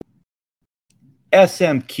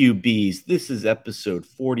SMQBs, this is episode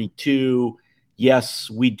 42. Yes,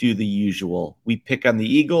 we do the usual. We pick on the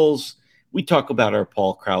Eagles. We talk about our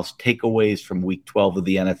Paul Krause takeaways from week 12 of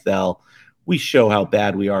the NFL. We show how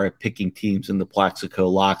bad we are at picking teams in the Plaxico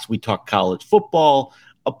locks. We talk college football,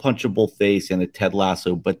 a punchable face, and a Ted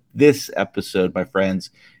Lasso. But this episode, my friends,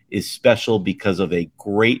 is special because of a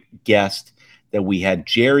great guest that we had.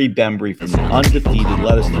 Jerry Bembry from the Undefeated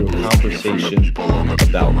led us through a conversation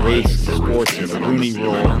about race, sports, and the Rooney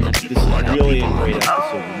Rule. This is really a great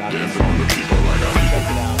episode. We're not going to check it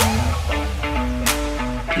out.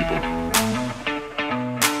 People.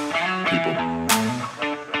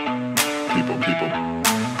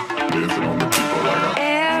 Dancing on the people like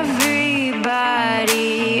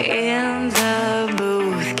everybody in the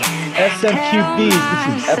booth can SMQBs,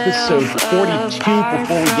 this is episode 42.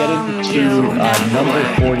 Before we get into number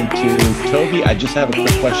 42, Toby, I just have a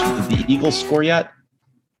quick question. Did the Eagles score yet?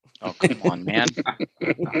 Oh, come on, man.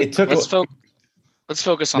 It took. Let's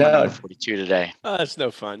focus on number 42 today. That's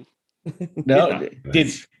no fun. No,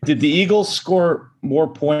 did the Eagles score more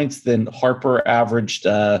points than Harper averaged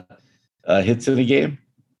hits in a game?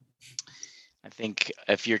 I think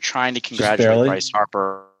if you're trying to congratulate Bryce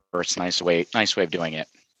Harper, it's a nice way of doing it.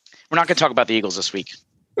 We're not going to talk about the Eagles this week.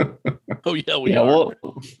 Oh yeah, we are. We'll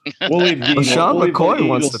leave Sean McCoy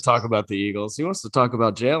wants to talk about the Eagles. He wants to talk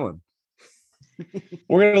about Jalen.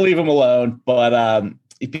 We're going to leave him alone, but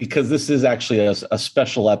because this is actually a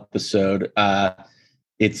special episode.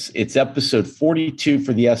 It's episode 42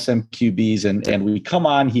 for the SMQBs, and we come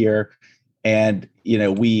on here, and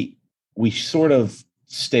we sort of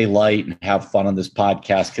stay light and have fun on this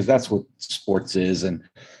podcast because that's what sports is, and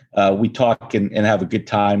we talk and have a good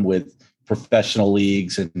time with professional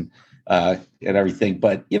leagues and everything.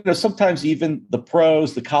 But sometimes even the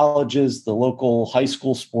pros, the colleges, the local high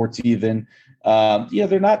school sports, even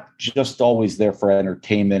they're not just always there for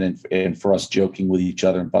entertainment and for us joking with each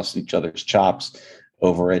other and busting each other's chops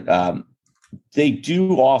over it. They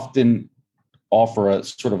do often offer a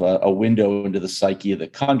sort of a window into the psyche of the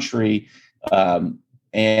country.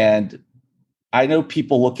 And I know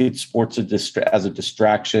people look at sports as a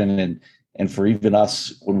distraction, and for even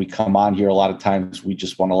us, when we come on here, a lot of times we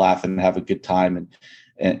just want to laugh and have a good time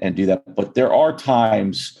and do that. But there are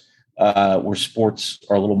times where sports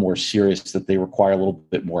are a little more serious, that they require a little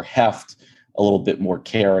bit more heft, a little bit more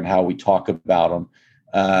care in how we talk about them.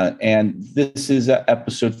 And this is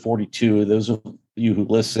episode 42. Those of you who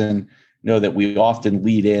listen know that we often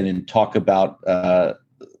lead in and talk about a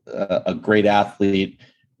great athlete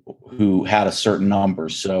who had a certain number.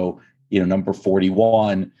 So, number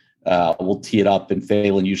 41, we'll tee it up, and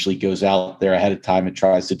Phelan usually goes out there ahead of time and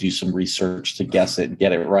tries to do some research to guess it and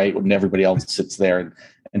get it right when everybody else sits there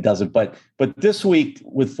and doesn't. But this week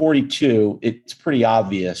with 42, it's pretty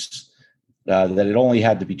obvious that it only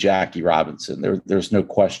had to be Jackie Robinson. There's no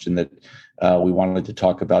question that we wanted to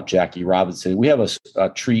talk about Jackie Robinson. We have a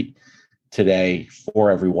treat today for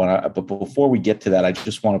everyone. But before we get to that, I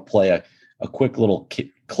just want to play a quick little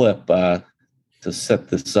clip to set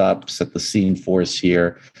this up, set the scene for us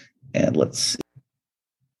here. And let's see.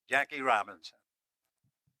 Jackie Robinson.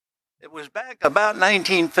 It was back about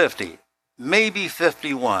 1950, maybe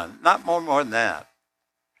 51, not more than that.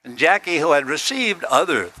 And Jackie, who had received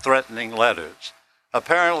other threatening letters,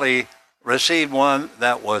 apparently received one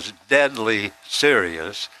that was deadly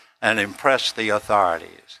serious and impressed the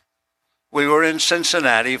authorities. We were in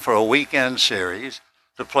Cincinnati for a weekend series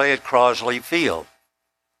to play at Crosley Field.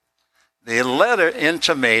 The letter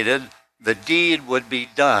intimated the deed would be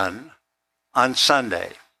done on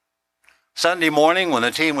Sunday. Sunday morning, when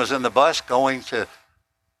the team was in the bus going to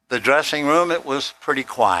the dressing room, it was pretty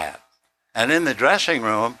quiet. And in the dressing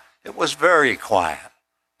room, it was very quiet.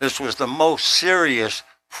 This was the most serious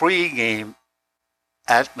pre-game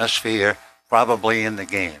atmosphere probably in the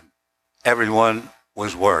game. Everyone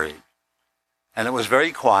was worried. And it was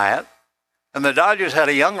very quiet. And the Dodgers had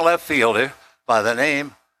a young left fielder by the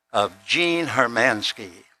name of Gene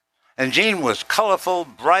Hermansky. And Gene was colorful,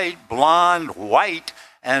 bright, blonde, white,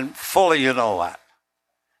 and full of you-know-what.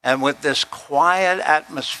 And with this quiet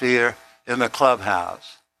atmosphere in the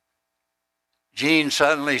clubhouse, Gene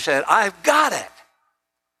suddenly said, "I've got it."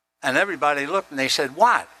 And everybody looked and they said,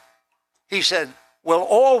 "What?" He said, "We'll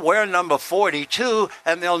all wear number 42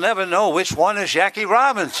 and they'll never know which one is Jackie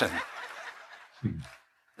Robinson."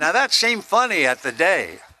 Now that seemed funny at the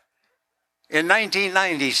day. In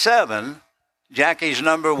 1997, Jackie's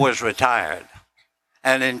number was retired.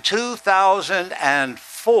 And in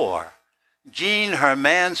 2004, Gene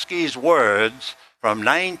Hermansky's words from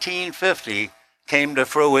 1950 came to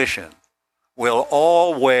fruition. We'll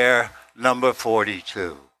all wear number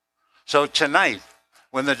 42. So tonight,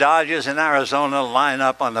 when the Dodgers in Arizona line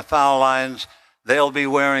up on the foul lines, they'll be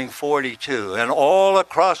wearing 42. And all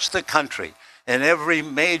across the country, in every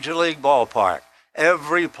major league ballpark,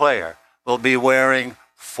 every player will be wearing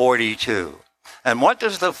 42. And what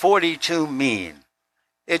does the 42 mean?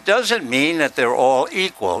 It doesn't mean that they're all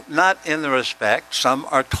equal, not in the respect some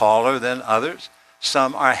are taller than others,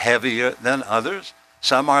 some are heavier than others,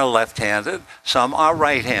 some are left-handed, some are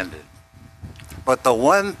right-handed. But the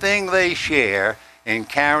one thing they share in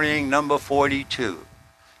carrying number 42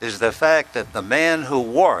 is the fact that the man who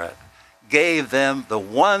wore it gave them the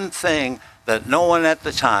one thing that no one at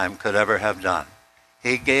the time could ever have done.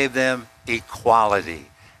 He gave them equality,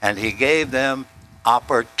 and he gave them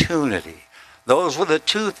opportunity. Those were the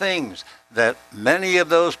two things that many of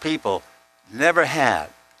those people never had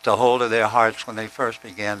to hold of their hearts when they first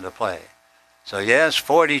began to play. So yes,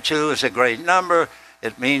 42 is a great number.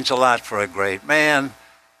 It means a lot for a great man,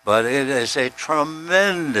 but it is a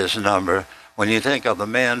tremendous number when you think of the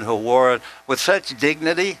man who wore it with such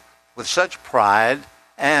dignity, with such pride,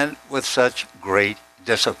 and with such great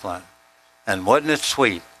discipline. And wasn't it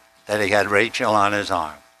sweet that he had Rachel on his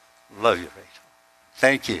arm? Love you, Rachel.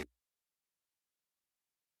 Thank you.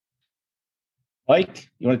 Mike,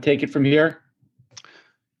 you want to take it from here?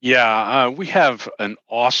 Yeah, we have an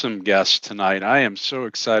awesome guest tonight. I am so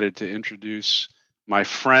excited to introduce my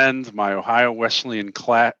friend, my Ohio Wesleyan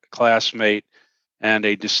classmate, and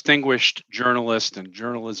a distinguished journalist and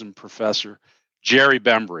journalism professor, Jerry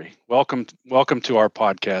Bembry. Welcome to our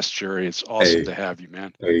podcast, Jerry. It's awesome to have you,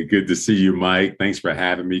 man. Hey, good to see you, Mike. Thanks for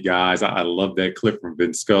having me, guys. I love that clip from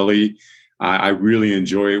Vin Scully. I really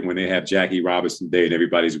enjoy it when they have Jackie Robinson Day and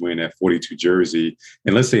everybody's wearing that 42 jersey.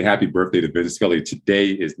 And let's say happy birthday to Vin Scully. Today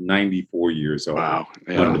is 94 years old. Wow.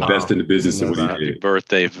 Yeah, one of the best in the business. Happy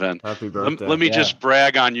birthday, Vin. Happy birthday. Let me just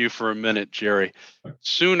brag on you for a minute, Jerry.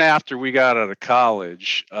 Soon after we got out of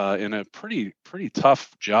college, in a pretty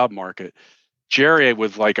tough job market, Jerry,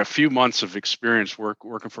 with like a few months of experience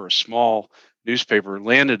working for a small newspaper,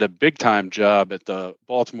 landed a big-time job at the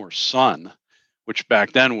Baltimore Sun, which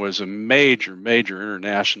back then was a major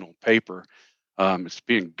international paper. It's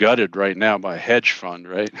being gutted right now by a hedge fund,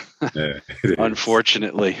 right? Yeah,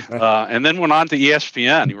 Unfortunately. And then went on to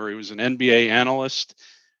ESPN, where he was an NBA analyst.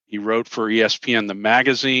 He wrote for ESPN, the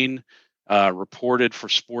magazine, reported for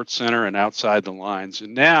SportsCenter and Outside the Lines.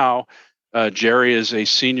 And now Jerry is a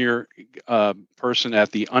senior person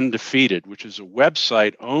at The Undefeated, which is a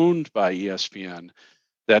website owned by ESPN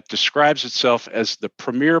that describes itself as the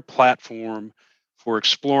premier platform for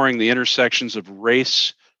exploring the intersections of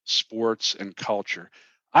race, sports, and culture.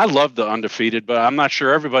 I love The Undefeated, but I'm not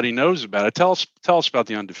sure everybody knows about it. Tell us about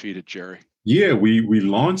The Undefeated, Jerry. Yeah, we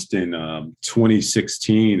launched in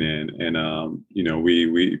 2016, and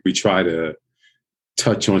we try to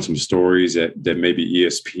touch on some stories that maybe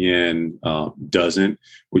ESPN doesn't.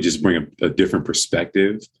 We just bring a different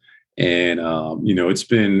perspective. And,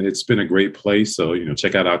 it's been a great place. So,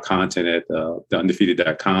 check out our content at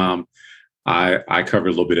theundefeated.com. I cover a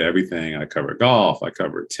little bit of everything. I cover golf. I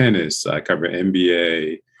cover tennis. I cover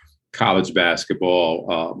NBA, college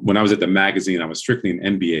basketball. When I was at the magazine, I was strictly an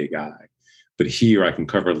NBA guy. But here I can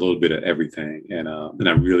cover a little bit of everything. And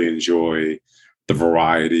I really enjoy the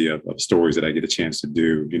variety of stories that I get a chance to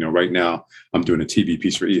do. Right now I'm doing a TV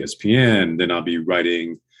piece for ESPN. Then I'll be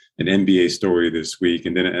writing an NBA story this week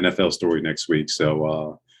and then an NFL story next week.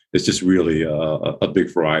 So it's just really a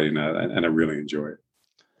big variety, and I really enjoy it.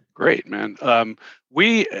 Great, man.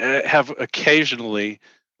 We have occasionally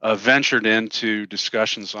ventured into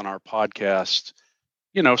discussions on our podcast,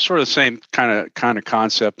 sort of the same kind of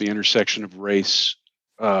concept, the intersection of race,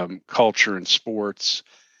 culture, and sports.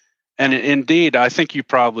 And indeed, I think you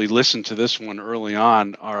probably listened to this one early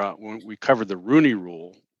on when we covered the Rooney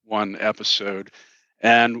Rule one episode.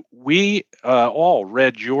 And we all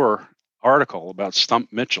read your article about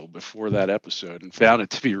Stump Mitchell before that episode and found it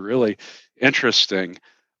to be really interesting.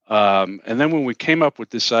 And then when we came up with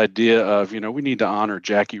this idea of, we need to honor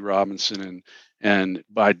Jackie Robinson and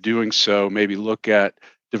by doing so, maybe look at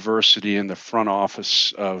diversity in the front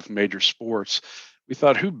office of major sports, we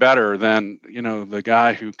thought who better than, the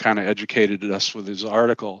guy who kind of educated us with his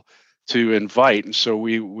article to invite. And so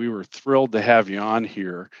we were thrilled to have you on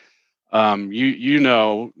here. You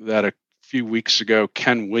know that a few weeks ago,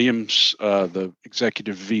 Ken Williams, the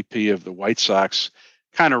executive VP of the White Sox,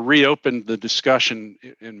 kind of reopened the discussion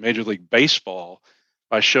in Major League Baseball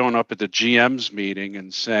by showing up at the GM's meeting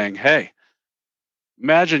and saying, "Hey,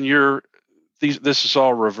 imagine this is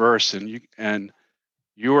all reversed, and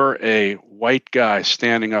you're a white guy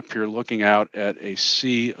standing up here looking out at a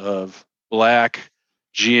sea of black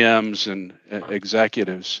GMs and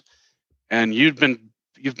executives, and you've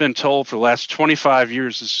been told for the last 25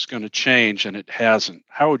 years this is going to change, and it hasn't.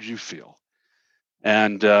 How would you feel?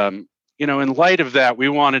 And in light of that, we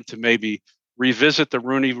wanted to maybe revisit the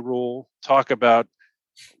Rooney Rule, talk about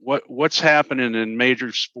what's happening in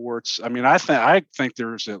major sports. I mean, I think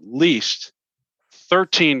there's at least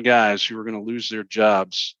 13 guys who are going to lose their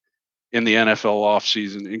jobs in the NFL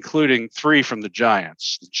offseason, including 3 from the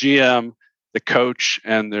Giants, the GM, the coach,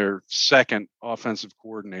 and their second offensive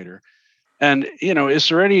coordinator. And, is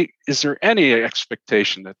there any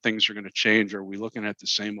expectation that things are going to change? Or are we looking at the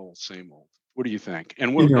same old? What do you think?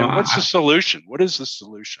 And what's the solution? What is the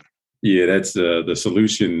solution? Yeah, that's the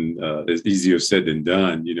solution is easier said than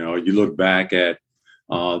done. You look back at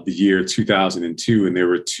the year 2002, and there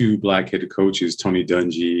were 2 black head coaches, Tony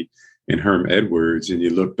Dungy and Herm Edwards. And you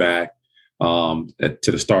look back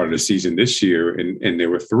to the start of the season this year, and there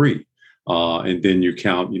were 3. And then you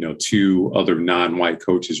count, 2 other non-white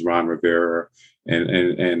coaches, Ron Rivera and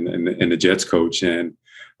the Jets coach. And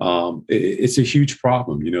it's a huge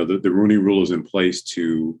problem. The Rooney Rule is in place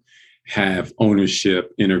to have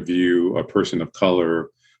ownership interview a person of color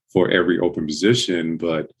for every open position,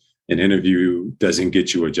 but an interview doesn't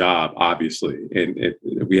get you a job, obviously. And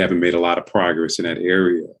we haven't made a lot of progress in that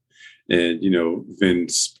area. And,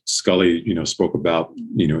 Vince Scully, spoke about,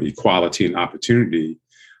 equality and opportunity.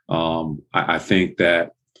 I think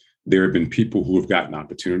that there have been people who have gotten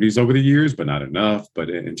opportunities over the years, but not enough. But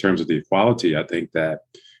in terms of the equality, I think that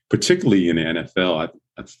particularly in the NFL,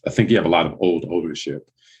 I think you have a lot of old ownership.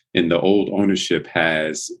 And the old ownership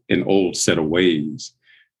has an old set of ways.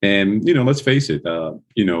 And, let's face it,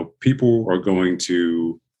 people are going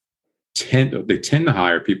to tend to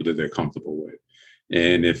hire people that they're comfortable with.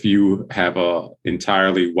 And if you have a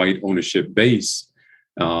entirely white ownership base,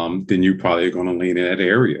 then you probably are going to lean in that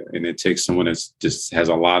area. And it takes someone that just has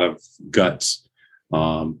a lot of guts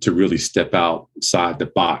to really step outside the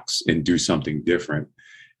box and do something different.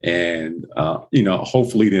 And,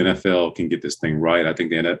 hopefully the NFL can get this thing right. I think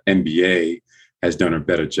the NBA has done a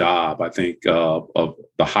better job. I think of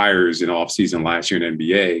the hires in offseason last year in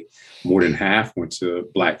NBA, more than half went to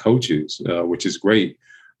black coaches, which is great.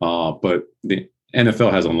 But the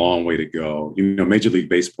NFL has a long way to go. Major League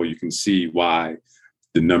Baseball, you can see why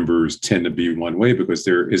the numbers tend to be one way, because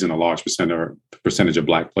there isn't a large percentage of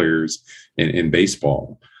black players in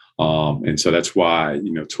baseball. And so that's why,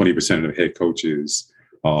 20% of the head coaches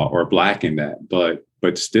are black in that.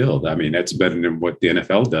 But still, I mean, that's better than what the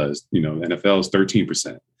NFL does. The NFL is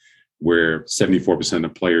 13%, where 74%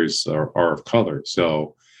 of players are of color.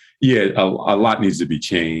 So, yeah, a lot needs to be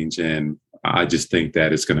changed. And I just think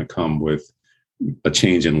that it's going to come with a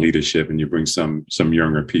change in leadership, and you bring some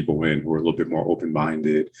younger people in who are a little bit more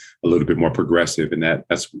open-minded, a little bit more progressive, and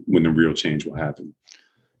that's when the real change will happen.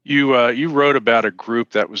 You wrote about a group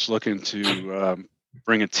that was looking to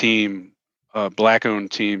bring a team, a black-owned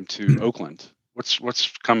team, to Oakland.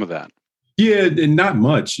 What's come of that? Yeah, and not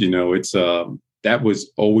much. It's that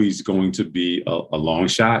was always going to be a long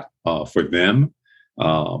shot for them.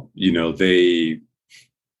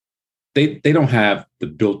 They don't have the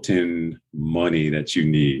built-in money that you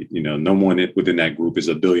need. No one within that group is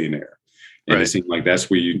a billionaire. And It seems like that's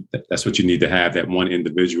what you need to have, that one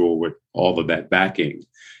individual with all of that backing.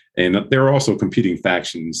 And there are also competing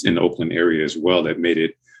factions in the Oakland area as well that made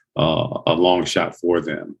it a long shot for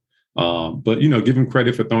them. But give them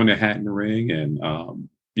credit for throwing their hat in the ring. And,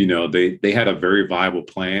 they had a very viable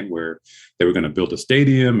plan where they were going to build a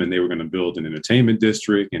stadium and they were going to build an entertainment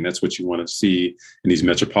district. And that's what you want to see in these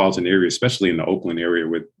metropolitan areas, especially in the Oakland area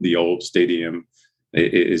where the old stadium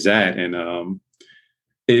is at. And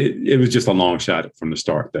it was just a long shot from the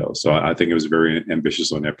start, though. So I think it was very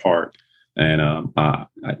ambitious on their part. And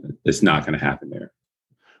it's not going to happen there.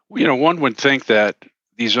 One would think that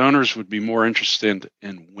these owners would be more interested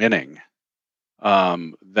in winning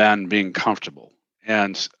than being comfortable.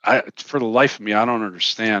 And for the life of me, I don't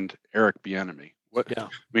understand Eric Bieniemy.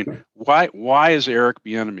 Why is Eric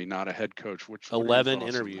Bieniemy not a head coach? 11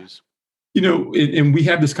 interviews. And we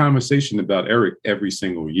have this conversation about Eric every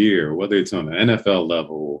single year, whether it's on the NFL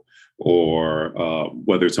level or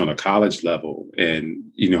whether it's on a college level. And,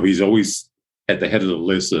 he's always at the head of the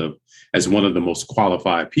list as one of the most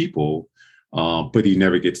qualified people, but he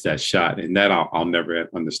never gets that shot. And that I'll never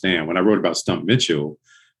understand. When I wrote about Stump Mitchell,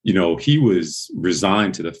 he was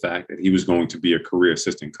resigned to the fact that he was going to be a career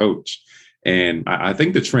assistant coach. And I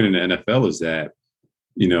think the trend in the NFL is that,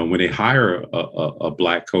 when they hire a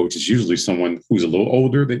black coach, it's usually someone who's a little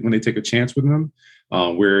older when they take a chance with them.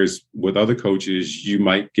 Whereas with other coaches, you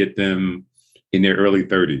might get them in their early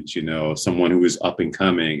 30s, someone who is up and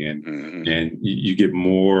coming, and you get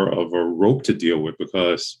more of a rope to deal with,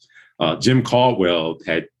 because Jim Caldwell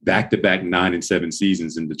had back-to-back 9-7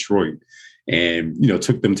 seasons in Detroit, and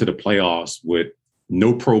took them to the playoffs with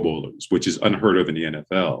no Pro Bowlers, which is unheard of in the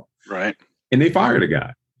NFL. Right. And they fired a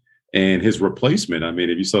guy. And his replacement, I mean,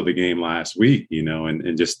 if you saw the game last week,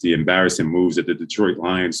 and just the embarrassing moves that the Detroit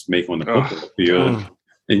Lions make on the football field,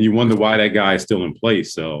 and you wonder why that guy is still in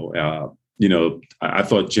place. So, I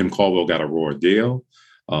thought Jim Caldwell got a raw deal.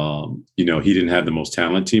 He didn't have the most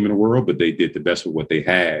talented team in the world, but they did the best with what they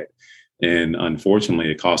had. And unfortunately,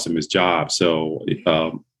 it cost him his job. So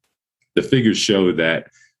the figures show that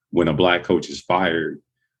when a black coach is fired,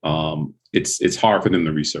 it's hard for them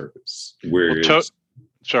to resurface. Whereas,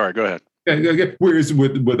 sorry, go ahead. Whereas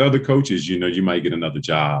with other coaches, you might get another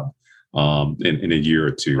job in a year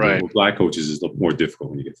or two. Right. With black coaches, it's more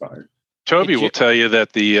difficult when you get fired. Toby will tell you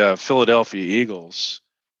that the Philadelphia Eagles,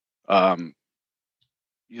 that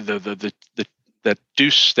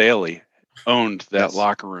Deuce Staley owned that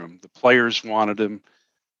locker room. The players wanted him.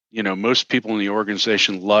 Most people in the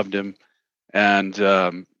organization loved him, and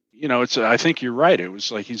I think you're right. It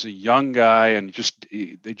was like he's a young guy, and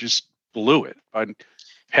they just blew it by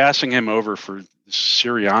passing him over for the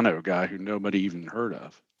Sirianni guy who nobody even heard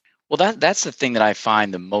of. Well, that's the thing that I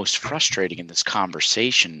find the most frustrating in this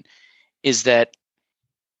conversation is that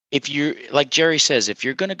if you're, like Jerry says, if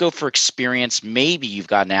you're going to go for experience, maybe you've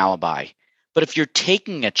got an alibi. But if you're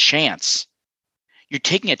taking a chance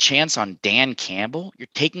on Dan Campbell, you're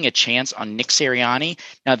taking a chance on Nick Sirianni.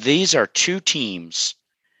 Now, these are two teams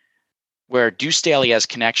where Deuce Staley has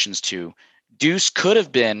connections to. Deuce could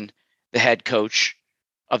have been the head coach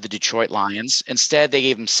of the Detroit Lions. Instead, they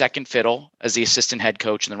gave him second fiddle as the assistant head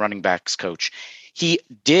coach and the running backs coach. He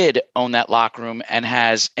did own that locker room and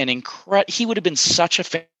has he would have been such a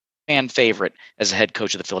fan favorite as a head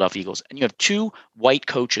coach of the Philadelphia Eagles. And you have two white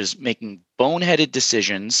coaches making boneheaded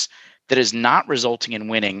decisions that is not resulting in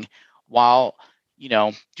winning, while,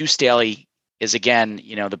 Deuce Staley is again,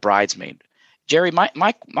 the bridesmaid. Jerry,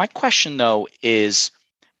 my question though is,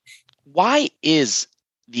 why is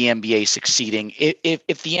the NBA succeeding?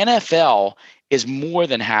 If the NFL is more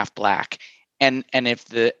than half black, and if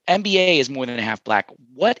the NBA is more than half black,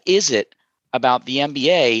 what is it about the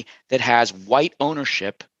NBA that has white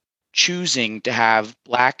ownership choosing to have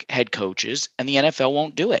black head coaches, and the NFL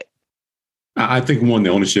won't do it? I think the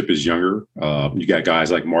ownership is younger. You got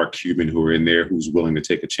guys like Mark Cuban who are in there who's willing to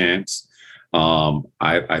take a chance.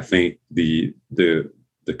 I think the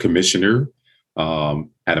commissioner,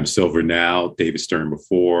 Adam Silver now, David Stern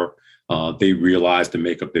before, they realized the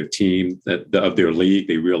makeup of their team, of their league.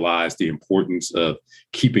 They realized the importance of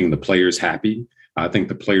keeping the players happy. I think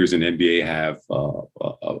the players in the NBA have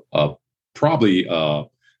probably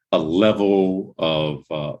a level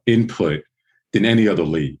of input than any other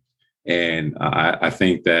league. And I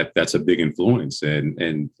think that's a big influence.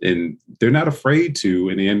 And they're not afraid to,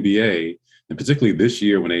 in the NBA, and particularly this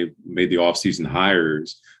year when they made the offseason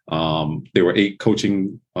hires, there were 8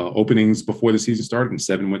 coaching openings before the season started, and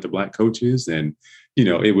 7 went to black coaches. And,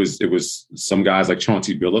 it was some guys like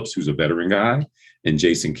Chauncey Billups, who's a veteran guy, and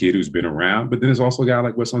Jason Kidd, who's been around. But then there's also a guy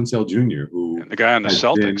like Wes Unseld Jr., who... And the guy on the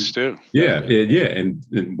Celtics, too. Yeah. And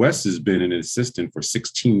Wes has been an assistant for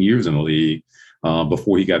 16 years in the league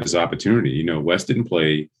before he got this opportunity. Wes didn't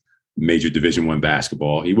play major Division I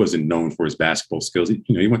basketball. He wasn't known for his basketball skills.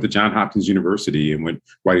 He went to Johns Hopkins University and went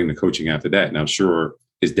right into coaching after that. And I'm sure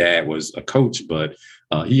his dad was a coach, but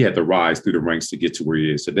he had to rise through the ranks to get to where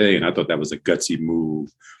he is today. And I thought that was a gutsy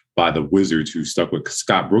move by the Wizards, who stuck with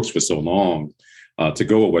Scott Brooks for so long, to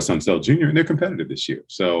go with Wes Unseld Jr., and they're competitive this year.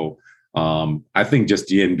 So I think just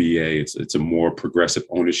the NBA, it's a more progressive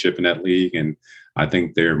ownership in that league. And I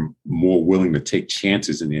think they're more willing to take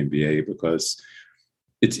chances in the NBA because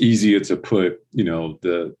it's easier to put,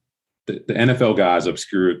 the NFL guys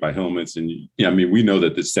obscured by helmets. And, we know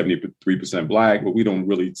that there's 73% black, but we don't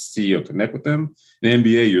really see or connect with them. In the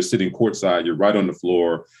NBA, you're sitting courtside, you're right on the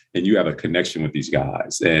floor, and you have a connection with these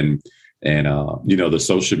guys. And the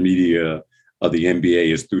social media of the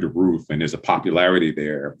NBA is through the roof, and there's a popularity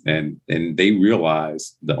there. And they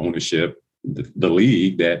realize, the ownership, the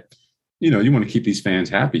league, that, you want to keep these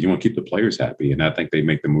fans happy. You want to keep the players happy. And I think they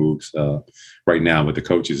make the moves right now with the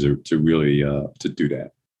coaches to really to do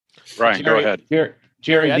that. Ryan, go ahead. Jerry,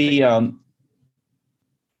 Jerry, I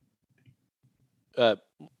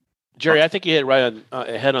think you hit right on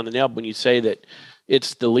head on the nail when you say that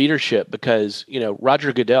it's the leadership, because,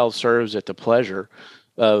 Roger Goodell serves at the pleasure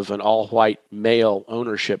of an all-white male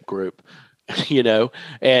ownership group,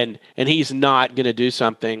 and he's not going to do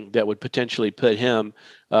something that would potentially put him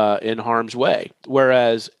in harm's way.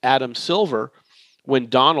 Whereas Adam Silver, when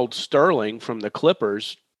Donald Sterling from the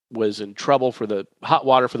Clippers was in trouble for the hot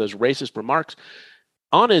water for those racist remarks,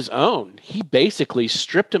 on his own, he basically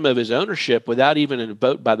stripped him of his ownership without even a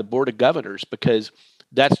vote by the Board of Governors, because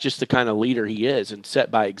that's just the kind of leader he is and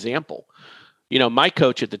set by example. My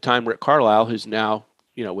coach at the time, Rick Carlisle, who's now,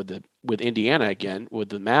 with Indiana again, with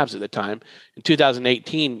the Mavs at the time, in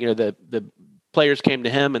 2018, the players came to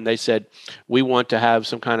him and they said, we want to have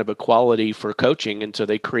some kind of equality for coaching. And so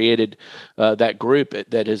they created that group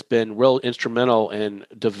that has been real instrumental in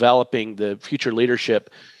developing the future leadership.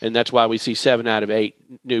 And that's why we see 7 out of 8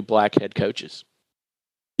 new black head coaches.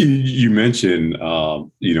 You mentioned,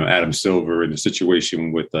 Adam Silver and the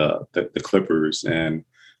situation with the Clippers. And,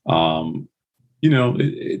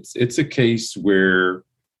 it's a case where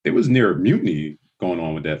there was near a mutiny going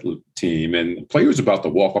on with that team, and players about to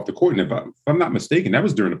walk off the court. And if I'm not mistaken, that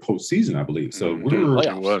was during the postseason, I believe. So we were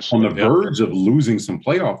on the verge of losing some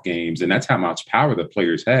playoff games, and that's how much power the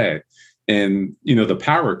players had. And, the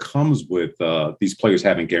power comes with these players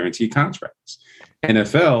having guaranteed contracts.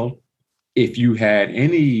 NFL, if you had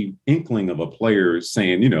any inkling of a player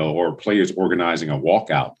saying, or players organizing a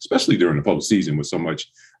walkout, especially during the postseason with so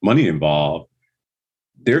much money involved,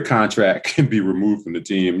 their contract can be removed from the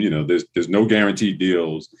team. There's no guaranteed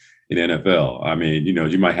deals in NFL. I mean,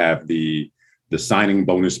 you might have the signing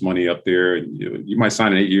bonus money up there. You might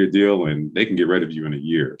sign an 8-year deal and they can get rid of you in a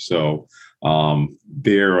year. So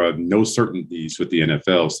there are no certainties with the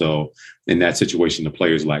NFL. So in that situation, the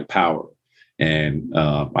players lack power. And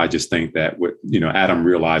I just think that Adam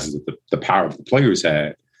realizes that the power that the players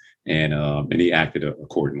had, and he acted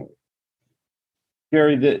accordingly.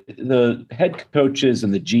 Jerry, the head coaches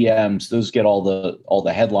and the GMs, those get all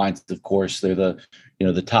the headlines. Of course, they're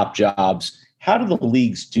the top jobs. How do the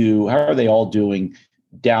leagues do? How are they all doing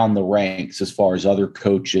down the ranks as far as other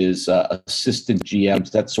coaches, assistant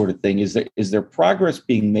GMs, that sort of thing? Is there progress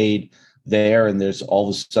being made there, and there's all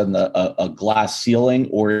of a sudden a glass ceiling,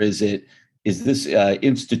 or is this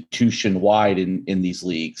institution wide in these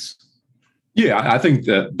leagues? Yeah, I think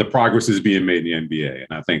that the progress is being made in the NBA,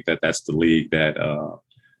 and I think that that's the league that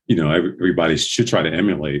everybody should try to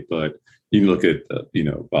emulate. But you look at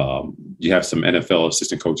you have some NFL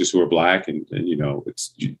assistant coaches who are black, and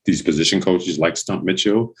it's these position coaches like Stump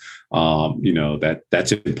Mitchell.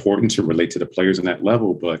 That's important to relate to the players on that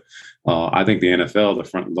level. But I think the NFL, the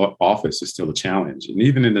front office, is still a challenge, and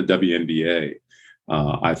even in the WNBA,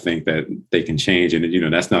 I think that they can change.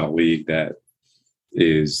 And that's not a league that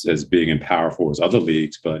is as big and powerful as other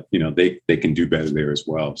leagues, but they can do better there as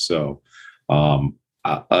well. So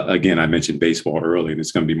again, I mentioned baseball early, and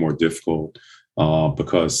it's going to be more difficult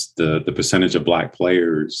because the percentage of black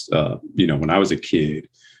players, when I was a kid,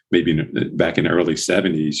 maybe back in the early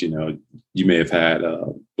 70s, you may have had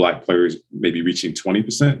black players maybe reaching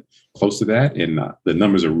 20%, close to that, and the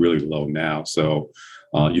numbers are really low now. So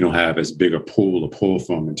you don't have as big a pool to pull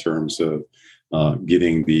from in terms of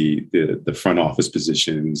getting the front office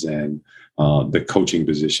positions and the coaching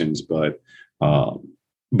positions, but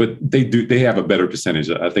they have a better percentage.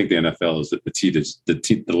 I think the NFL is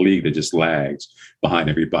the league that just lags behind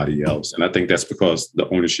everybody else, and I think that's because the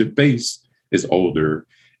ownership base is older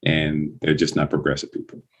and they're just not progressive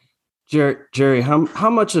people. Jerry, how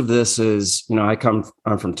much of this is, I'm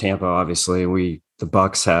from Tampa, obviously. The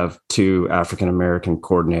Bucks have 2 African-American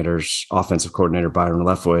coordinators, offensive coordinator Byron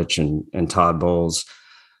Leftwich and Todd Bowles.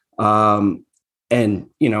 And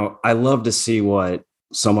I love to see what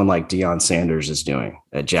someone like Deion Sanders is doing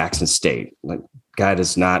at Jackson State. Like, guy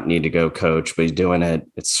does not need to go coach, but he's doing it.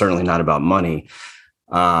 It's certainly not about money.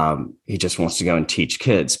 He just wants to go and teach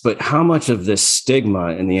kids. But how much of this stigma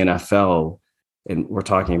in the NFL, and we're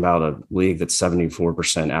talking about a league that's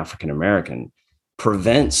 74% African-American,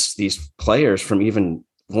 prevents these players from even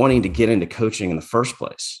wanting to get into coaching in the first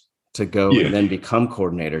place, to go and then become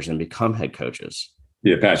coordinators and become head coaches?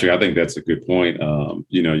 Yeah, Patrick, I think that's a good point.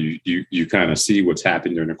 You kind of see what's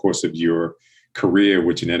happened during the course of your career,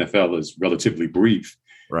 which in NFL is relatively brief.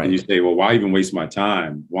 Right. And you say, well, why even waste my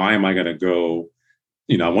time? Why am I going to go?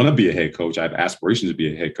 I want to be a head coach. I have aspirations to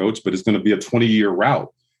be a head coach, but it's going to be a 20-year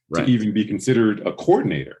route to even be considered a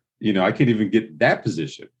coordinator. I can't even get that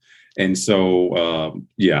position. And so,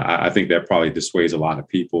 I think that probably dissuades a lot of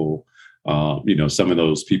people. Some of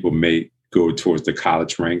those people may go towards the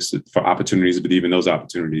college ranks for opportunities, but even those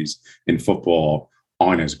opportunities in football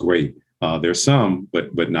aren't as great. There's some,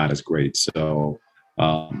 but not as great. So,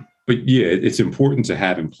 it's important to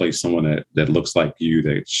have in place someone that looks like you,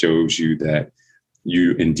 that shows you that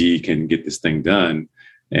you indeed can get this thing done.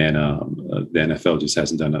 And the NFL just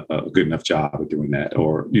hasn't done a good enough job of doing that,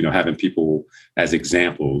 or, having people as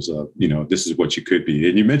examples of, this is what you could be.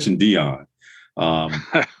 And you mentioned Deion.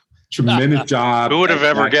 tremendous job. Who would have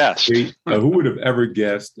ever guessed? Who would have ever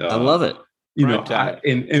guessed? I love it.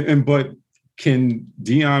 But can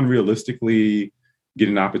Deion realistically get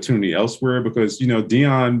an opportunity elsewhere? Because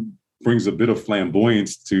Deion brings a bit of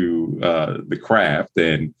flamboyance to the craft,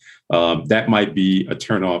 and that might be a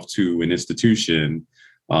turnoff to an institution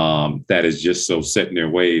that is just so set in their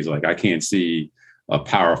ways. Like, I can't see a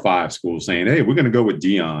Power 5 school saying, "Hey, we're going to go with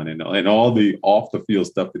Deion and all the off the field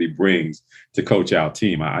stuff that he brings to coach our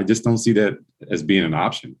team." I just don't see that as being an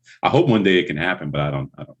option. I hope one day it can happen, but I don't.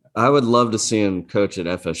 I would love to see him coach at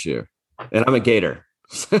FSU, and I'm a Gator.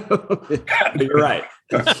 You're right.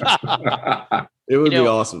 It would be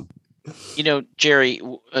awesome. Jerry,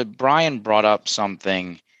 Brian brought up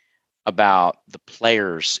something about the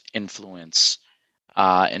players' influence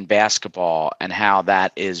in basketball and how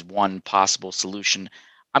that is one possible solution.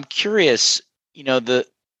 I'm curious, the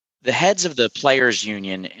heads of the players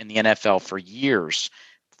union in the NFL for years,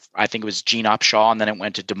 I think it was Gene Upshaw, and then it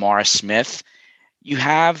went to DeMaurice Smith. You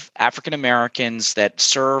have African Americans that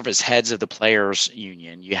serve as heads of the players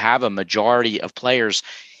union. You have a majority of players.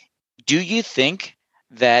 Do you think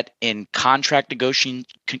that in contract negotiations,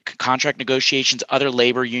 other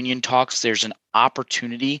labor union talks, there's an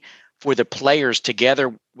opportunity for the players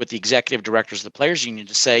together with the executive directors of the players union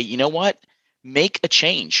to say, you know what, make a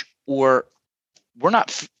change, or we're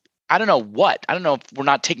not, I don't know if we're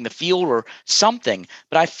not taking the field or something,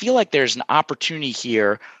 but I feel like there's an opportunity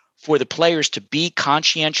here for the players to be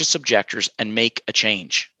conscientious objectors and make a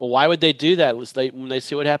change. Well, why would they do that when they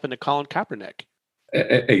see what happened to Colin Kaepernick?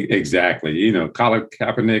 Exactly. Colin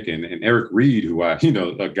Kaepernick and Eric Reed, who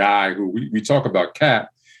a guy who we talk about Cap,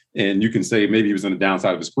 and you can say maybe he was on the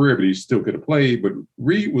downside of his career, but he still could have played. But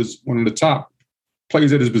Reed was one of the top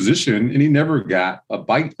players at his position, and he never got a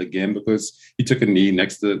bite again because he took a knee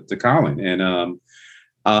next to Colin. And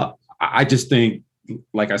I just think,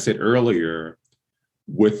 like I said earlier,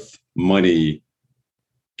 with money,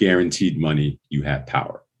 guaranteed money, you have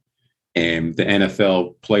power. And the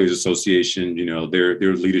NFL Players Association,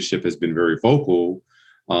 their leadership has been very vocal,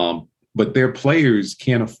 but their players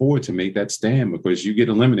can't afford to make that stand because you get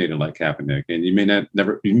eliminated like Kaepernick, and you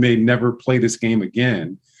may never play this game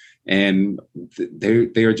again. And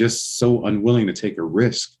they are just so unwilling to take a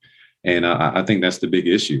risk. And I think that's the big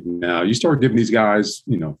issue. Now, you start giving these guys,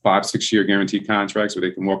 5-6 year guaranteed contracts where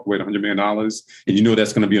they can walk away with $100 million, and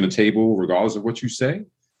that's going to be on the table regardless of what you say.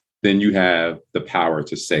 Then you have the power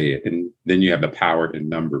to say it, and then you have the power in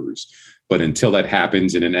numbers. But until that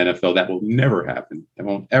happens in an NFL, that will never happen. That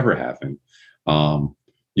won't ever happen.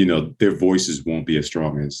 Their voices won't be as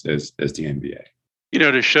strong as the NBA.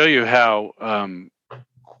 To show you how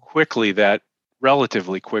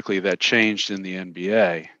relatively quickly that changed in the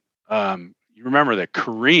NBA. You remember that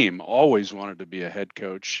Kareem always wanted to be a head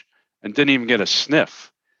coach and didn't even get a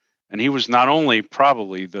sniff. And he was not only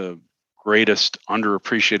probably the greatest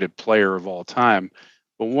underappreciated player of all time,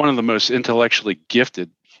 but one of the most intellectually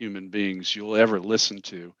gifted human beings you'll ever listen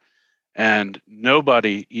to. And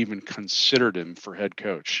nobody even considered him for head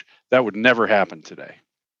coach. That would never happen today.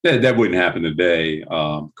 That wouldn't happen today.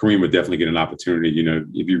 Kareem would definitely get an opportunity.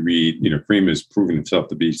 If you read, Kareem has proven himself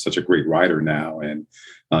to be such a great writer now, and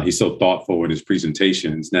he's so thoughtful in his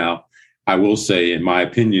presentations. Now, I will say, in my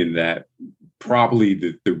opinion, that probably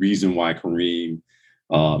the reason why Kareem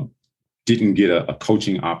didn't get a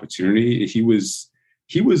coaching opportunity, he was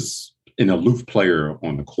an aloof player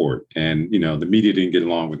on the court, and the media didn't get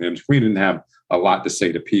along with him. Kareem didn't have a lot to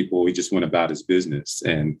say to people. He just went about his business,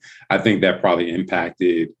 and I think that probably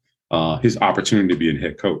impacted his opportunity to be a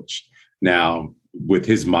head coach. Now, with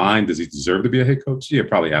his mind, does he deserve to be a head coach? Yeah,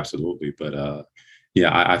 probably, absolutely. But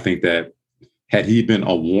I think that had he been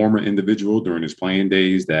a warmer individual during his playing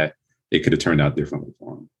days, that it could have turned out differently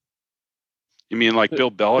for him. You mean like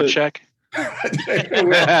Bill Belichick?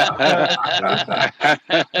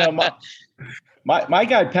 My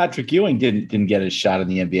guy Patrick Ewing didn't get his shot in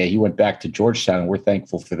the NBA. He went back to Georgetown, and we're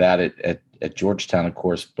thankful for that at Georgetown, of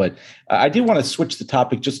course. But I do want to switch the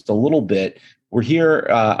topic just a little bit. We're here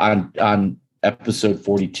on episode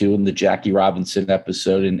 42 in the Jackie Robinson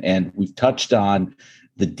episode, and we've touched on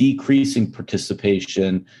the decreasing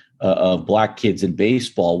participation of Black kids in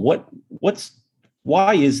baseball.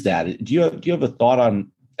 Why is that? Do you have a thought on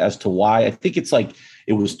as to why? I think it's like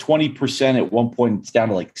it was 20% at one point. It's down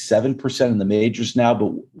to like 7% in the majors now.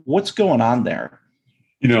 But what's going on there?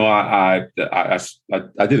 I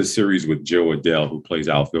did a series with Joe Adell, who plays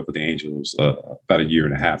outfield for the Angels, about a year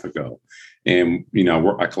and a half ago, and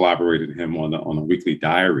I collaborated with him on a weekly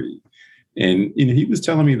diary, and he was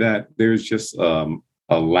telling me that there's just a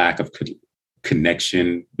lack of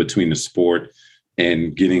connection between the sport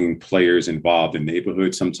and getting players involved in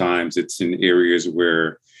neighborhoods. Sometimes it's in areas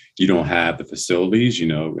where you don't have the facilities,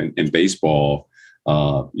 in baseball,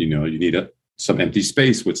 you need some empty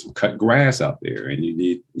space with some cut grass out there, and you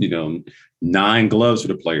need, 9 gloves for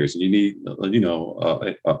the players, and you need,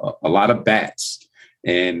 a lot of bats.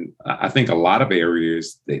 And I think a lot of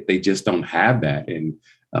areas, they just don't have that. And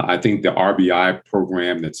I think the RBI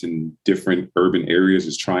program that's in different urban areas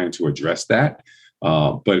is trying to address that.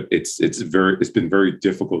 But it's been very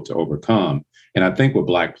difficult to overcome. And I think with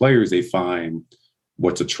Black players, they find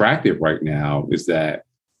what's attractive right now is that,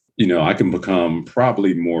 I can become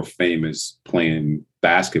probably more famous playing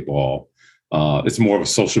basketball. It's more of a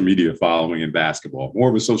social media following in basketball, more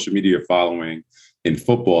of a social media following in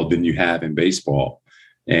football than you have in baseball.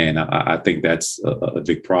 And I think that's a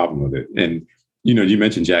big problem with it. And, you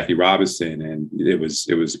mentioned Jackie Robinson, and it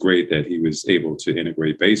was great that he was able to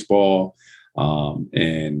integrate baseball.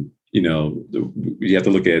 And, you have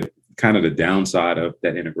to look at kind of the downside of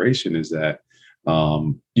that integration is that,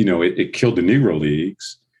 it killed the Negro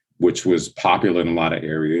Leagues, which was popular in a lot of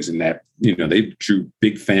areas, and that, they drew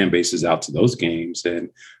big fan bases out to those games. And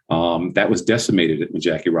that was decimated when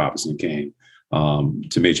Jackie Robinson came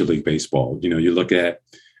to Major League Baseball. You look at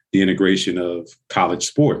the integration of college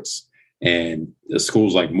sports and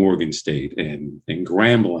schools like Morgan State and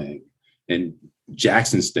Grambling and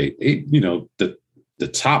Jackson State, the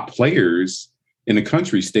top players in the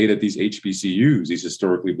country stayed at these HBCUs, these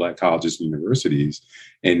historically Black colleges and universities.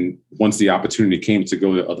 And once the opportunity came to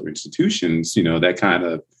go to other institutions,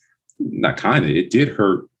 that it did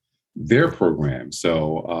hurt their program.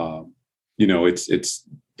 So, it's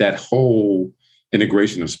that whole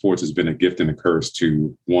integration of sports has been a gift and a curse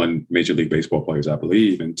to, one, Major League Baseball players, I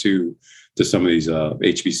believe, and two, to some of these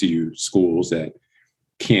HBCU schools that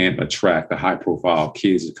can't attract the high profile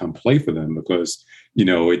kids to come play for them because,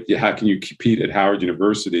 how can you compete at Howard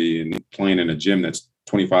University and playing in a gym that's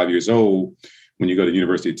 25 years old when you go to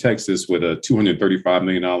University of Texas with a $235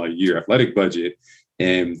 million a year athletic budget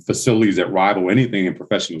and facilities that rival anything in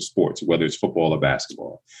professional sports, whether it's football or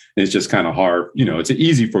basketball. And it's just kind of hard. It's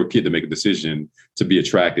easy for a kid to make a decision to be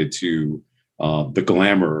attracted to the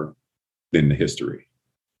glamour than the history.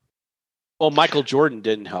 Well, Michael Jordan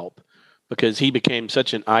didn't help because he became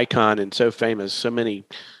such an icon and so famous. So many,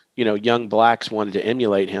 young Blacks wanted to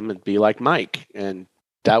emulate him and be like Mike. And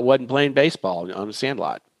that wasn't playing baseball on the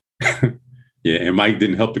sandlot. Yeah, and Mike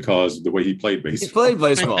didn't help because the way he played baseball. He played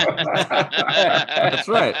baseball. That's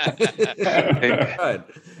right.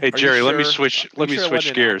 Hey, Jerry, let me switch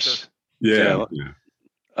gears. Yeah.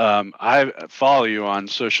 I follow you on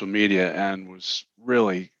social media and was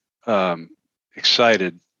really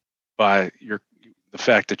excited by the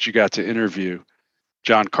fact that you got to interview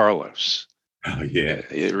John Carlos. Oh, yeah.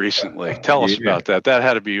 Recently. Tell us about that. That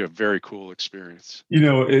had to be a very cool experience.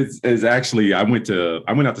 It's actually, I went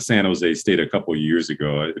out to San Jose State a couple of years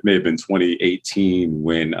ago. It may have been 2018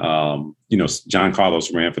 when, John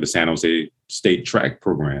Carlos ran for the San Jose State track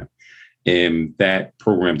program. And that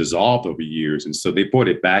program dissolved over years. And so they brought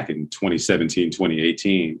it back in 2017,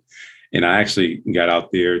 2018. And I actually got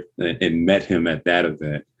out there and met him at that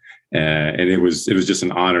event. And it was just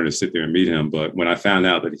an honor to sit there and meet him. But when I found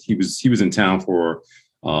out that he was in town for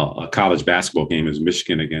a college basketball game, it was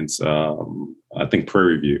Michigan against, I think,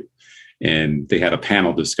 Prairie View. And they had a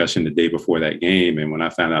panel discussion the day before that game. And when I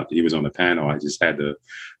found out that he was on the panel, I just had to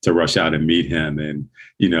rush out and meet him. And,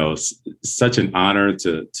 such an honor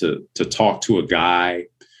to talk to a guy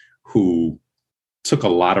who took a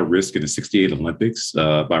lot of risk in the 68 Olympics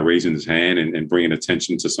by raising his hand and bringing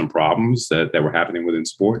attention to some problems that were happening within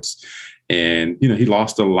sports. And, he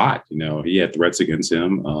lost a lot. He had threats against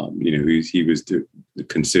him. He was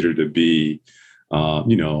considered to be,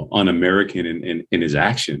 un-American in his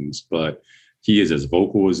actions, but he is as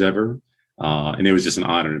vocal as ever. And it was just an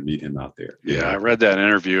honor to meet him out there. Yeah, I read that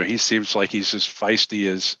interview. He seems like he's as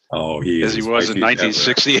feisty as he was in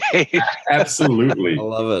 1968. Absolutely. I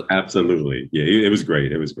love it. Absolutely. Yeah, it was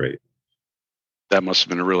great. It was great. That must have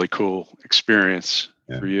been a really cool experience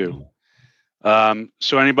for you.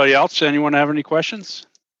 So anybody else? Anyone have any questions?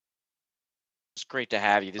 It's great to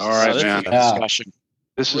have you. This All is right, such man. a good discussion.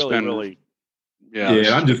 This has been really.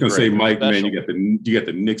 Yeah, I'm just gonna say, Mike, Special. man, you got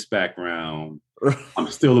the Knicks background. I'm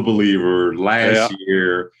still a believer. Last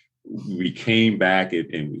year, we came back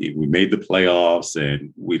and we made the playoffs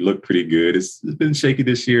and we looked pretty good. It's been shaky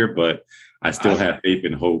this year, but I still have faith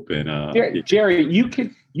and hope. And Jerry, you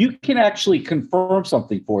can actually confirm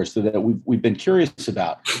something for us that we've been curious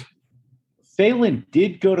about. Phelan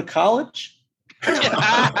did go to college.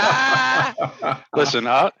 Listen,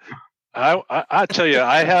 I tell you,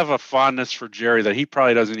 I have a fondness for Jerry that he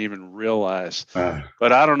probably doesn't even realize.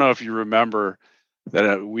 But I don't know if you remember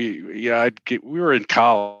that we were in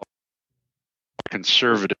college,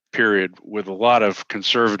 conservative period with a lot of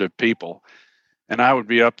conservative people. And I would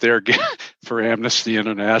be up there for Amnesty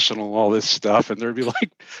International and all this stuff. And there'd be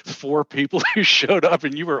like 4 people who showed up,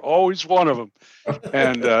 and you were always one of them.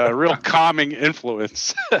 And a real calming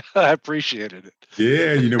influence. I appreciated it.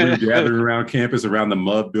 Yeah, we were gathering around campus, around the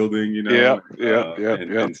Mud Building,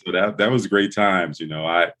 And so that was great times.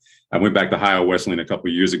 I went back to Ohio Wesleyan a couple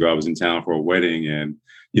of years ago. I was in town for a wedding, and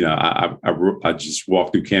I just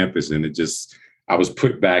walked through campus, and I was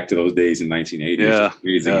put back to those days in 1980. Yeah,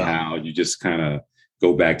 it's amazing how you just kind of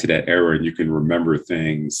go back to that era, and you can remember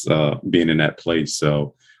things being in that place.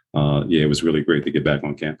 So it was really great to get back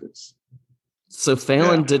on campus. So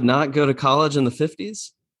Phelan did not go to college in the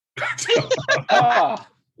 50s?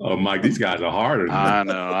 Oh, Mike, these guys are harder. I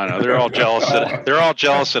know. They're all jealous. They're all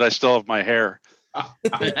jealous that I still have my hair.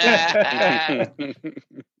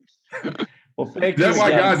 Well, thank That's you why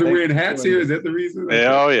again. guys are Thanks wearing for hats doing here. this. Is that the reason?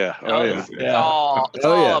 Oh yeah. It's all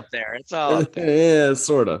yeah. up there. It's all up there. Yeah,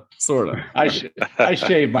 sort of. I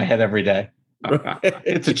shave my head every day.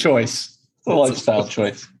 It's a choice. It's a lifestyle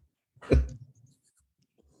choice.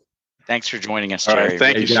 Thanks for joining us, All Jerry. right,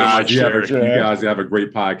 thank you so guys, much, you Jerry. guys have a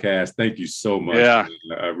great podcast. Thank you so much. Yeah.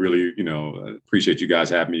 I really, appreciate you guys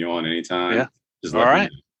having me on anytime. Yeah. Just All let me right.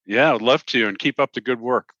 know. Yeah, I'd love to, and keep up the good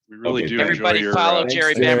work. We really Okay, do thanks. enjoy Everybody your. follow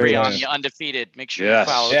Jerry Bembry on Yeah. the Undefeated. Make sure Yes.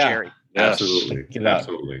 you follow Yeah. Jerry. Yes. Absolutely. Check it out.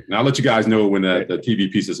 Absolutely. And I'll let you guys know when the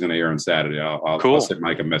TV piece is going to air on Saturday. Cool. I'll send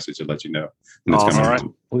Mike a message and let you know when it's Awesome. coming All right.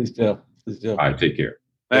 on. Please do. Please do. All right. Take care.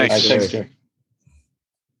 Thanks. Thanks, Jerry.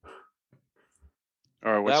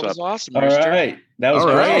 All right, what's That was up? awesome. All Rooster. right. That was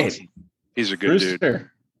All right. great. He's a good dude.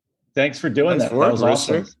 Rooster. Thanks for doing Nice that. work, That was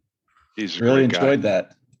awesome. Rooster. He's a Really great guy. enjoyed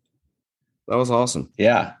that. That was awesome.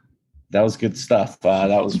 Yeah. That was good stuff. That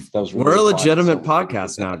was really We're a fun. legitimate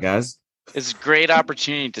podcast now, guys. It's a great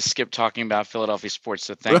opportunity to skip talking about Philadelphia sports.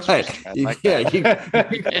 So thanks. Right. Rooster. I You, like yeah,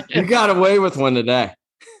 that. you got away with one today.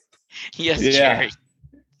 Yes, Yeah. Jerry.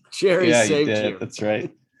 Jerry Yeah, you saved did. you. That's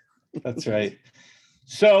right. That's right.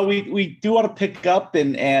 So we do want to pick up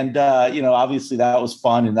and obviously that was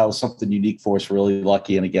fun and that was something unique for us. Really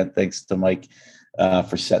lucky, and again, thanks to Mike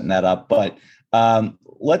for setting that up. But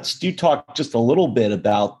let's talk just a little bit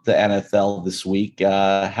about the NFL this week.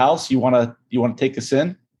 House, you want to take us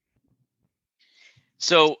in?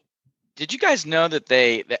 So, did you guys know that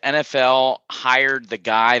the NFL hired the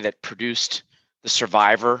guy that produced the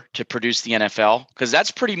Survivor to produce the NFL? Because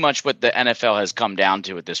that's pretty much what the NFL has come down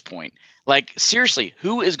to at this point. Like, seriously,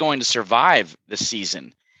 who is going to survive this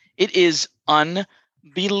season? It is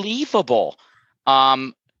unbelievable.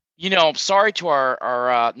 Sorry to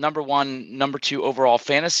our number 1, number 2 overall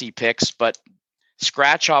fantasy picks, but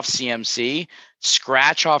scratch off CMC,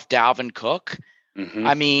 scratch off Dalvin Cook. Mhm.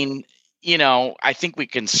 I mean, I think we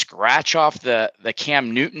can scratch off the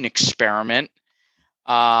Cam Newton experiment.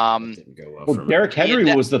 Didn't go well for Well, me. Derrick Henry Yeah,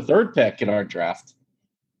 that- was the 3rd pick in our draft.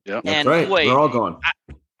 Yep. That's and right. boy, We're all gone.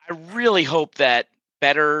 I really hope that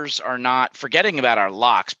bettors are not forgetting about our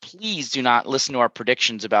locks. Please do not listen to our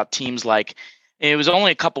predictions about teams like. It was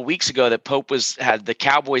only a couple weeks ago that Pope had the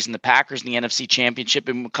Cowboys and the Packers in the NFC Championship,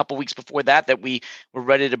 and a couple weeks before that we were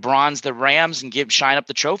ready to bronze the Rams and shine up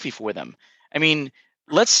the trophy for them. I mean,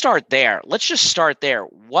 let's start there. Let's just start there.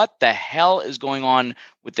 What the hell is going on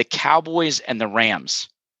with the Cowboys and the Rams?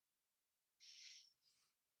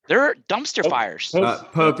 They're dumpster fires.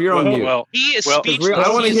 Pope, you're on mute. Well, He is Well, speechless. I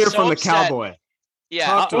want to He is hear so from the upset. Cowboy. Yeah,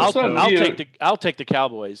 Talk to us, Pope. I'll take the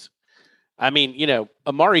Cowboys. I mean,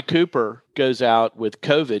 Amari Cooper goes out with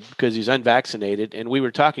COVID because he's unvaccinated, and we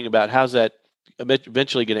were talking about how's that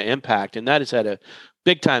eventually going to impact, and that has had a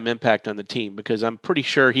big time impact on the team because I'm pretty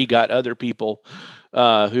sure he got other people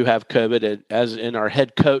who have COVID, and as in our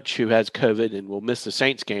head coach who has COVID and will miss the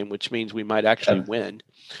Saints game, which means we might actually win.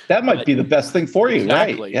 That might be the best thing for you,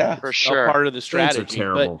 Exactly. right? Yeah. for All sure. part of the Saints are strategy.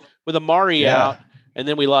 terrible. But with Amari Yeah. out, and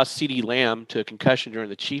then we lost CeeDee Lamb to a concussion during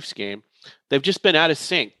the Chiefs game. They've just been out of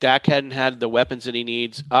sync. Dak hadn't had the weapons that he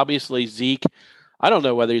needs. Obviously, Zeke, I don't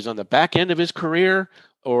know whether he's on the back end of his career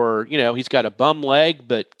or, he's got a bum leg,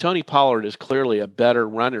 but Tony Pollard is clearly a better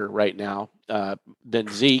runner right now than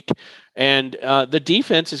Zeke. And the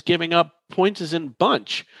defense is giving up points in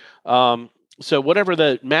bunch. So whatever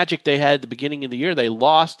the magic they had at the beginning of the year, they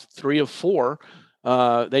lost 3 of 4.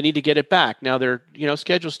 They need to get it back. Now their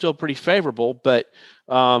schedule's still pretty favorable, but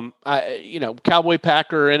Cowboy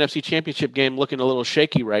Packer NFC Championship game looking a little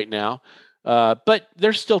shaky right now. But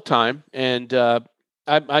there's still time, and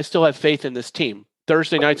I still have faith in this team.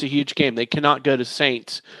 Thursday night's a huge game. They cannot go to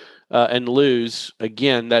Saints and lose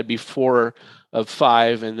again, that'd be 4 of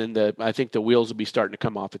 5, and then I think the wheels will be starting to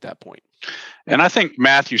come off at that point. And I think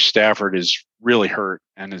Matthew Stafford is really hurt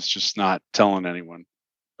and is just not telling anyone.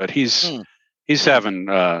 But he's having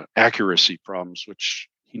accuracy problems, which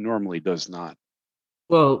he normally does not.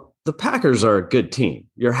 Well, the Packers are a good team.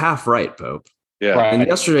 You're half right, Pope. Yeah. Right.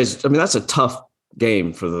 And that's a tough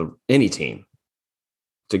game for any team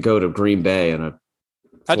to go to Green Bay in a.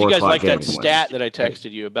 How'd you guys like game that and win. stat that I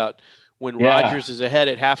texted you about when Yeah. Rodgers is ahead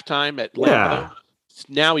at halftime at Lambeau? Yeah.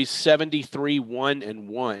 Now he's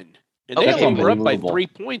 73-1-1, and Okay. they only were up by Unbelievable. 3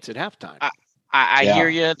 points at halftime. I Yeah.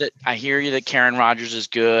 hear you that Karen Rodgers is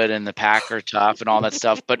good and the Pack are tough and all that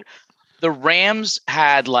stuff, but the Rams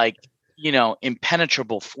had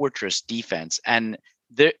impenetrable fortress defense, and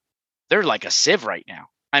they're like a sieve right now.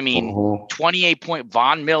 I mean, 28-point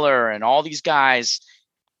Von Miller and all these guys,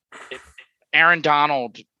 Aaron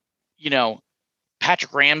Donald,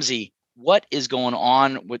 Patrick Ramsey. What is going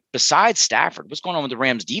on besides Stafford? What's going on with the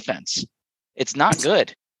Rams defense? It's not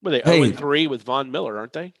good. Well, they 0-3 with Von Miller,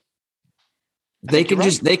 aren't they? They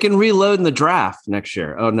can reload in the draft next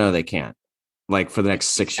year. Oh no, they can't. Like for the next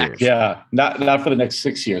 6 years. Yeah, not for the next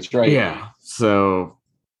 6 years, right? Yeah. So,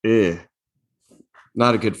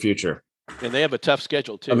 not a good future. And they have a tough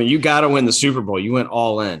schedule too. I mean, you got to win the Super Bowl. You went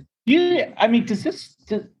all in. Yeah, I mean, does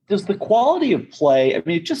the quality of play? I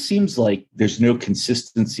mean, it just seems like there's no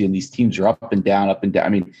consistency, and these teams are up and down, up and down. I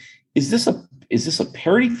mean, is this a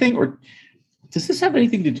parity thing, or does this have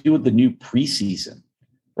anything to do with the new preseason?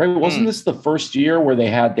 Right? Wasn't this the first year where they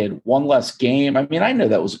had one less game? I mean, I know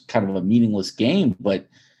that was kind of a meaningless game, but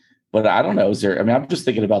I don't know. Is there? I mean, I'm just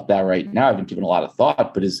thinking about that right now. I haven't given a lot of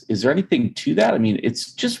thought, but is there anything to that? I mean,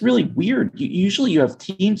 it's just really weird. Usually, you have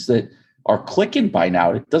teams that are clicking by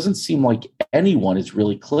now. It doesn't seem like anyone is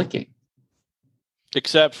really clicking,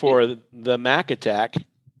 except for the Mac attack.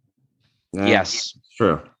 Yeah, Yes,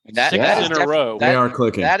 true. that Six is in a row. They are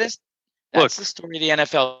clicking. That's the story of the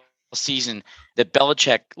NFL season, that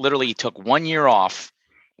Belichick literally took 1 year off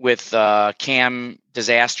with Cam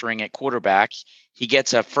disastering at quarterback. He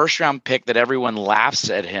gets a first-round pick that everyone laughs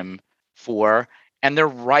at him for, and they're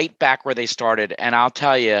right back where they started. And I'll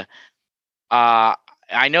tell you, I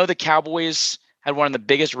know the Cowboys had one of the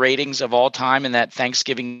biggest ratings of all time in that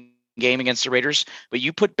Thanksgiving game against the Raiders, but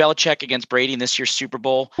you put Belichick against Brady in this year's Super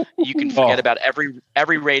Bowl, you can forget about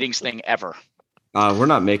every ratings thing ever. We're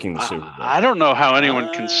not making the Super Bowl. I don't know how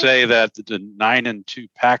anyone can say that the 9-2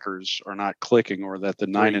 Packers are not clicking, or that the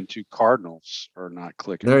 9-2 Cardinals are not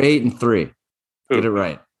clicking. They're 8-3. Who? Get it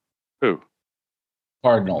right. Who?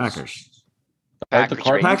 Cardinals. Packers. The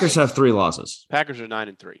Cardinals. Packers have 3 losses. Packers are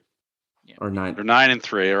 9-3. Or 9. They're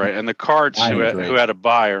 9-3, right? And the Cards, who 9-3. had a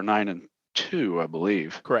bye, are 9-2, I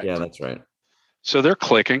believe. Correct. Yeah, that's right. So they're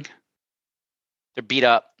clicking. They're beat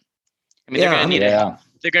up. I mean, Yeah, they're going to need Yeah.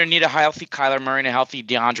 they're going to need a healthy Kyler Murray and a healthy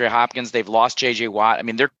DeAndre Hopkins. They've lost J.J. Watt. I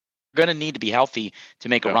mean, they're going to need to be healthy to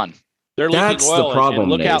make a run. They're That's looking the well.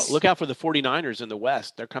 problem, And Mace. look out for the 49ers in the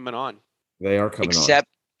West. They're coming on. They are coming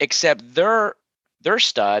Except their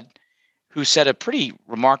stud, who set a pretty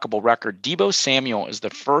remarkable record. Deebo Samuel is the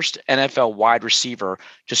first NFL wide receiver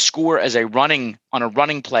to score on a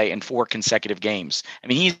running play in 4 consecutive games. I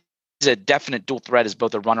mean, he's a definite dual threat as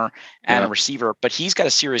both a runner and a receiver, but he's got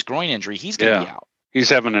a serious groin injury. He's going to be out. He's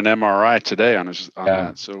having an MRI today on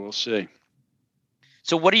that, so we'll see.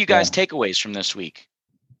 So what are you guys' takeaways from this week?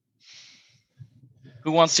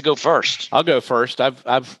 Who wants to go first? I'll go first.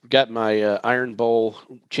 I've got my Iron Bowl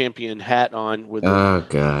champion hat on with. Oh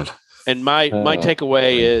God! And my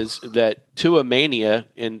takeaway is that Tua mania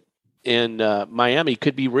in Miami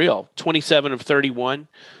could be real. 27 of 31.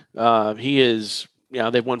 He is.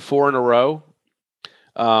 They've won 4 in a row.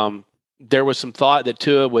 There was some thought that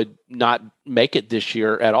Tua would not make it this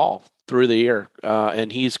year at all through the year,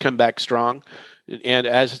 and he's come back strong, and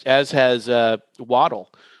as has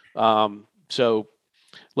Waddle. So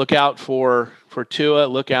look out for Tua.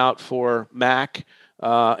 Look out for Mac,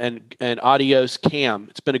 and adios Cam.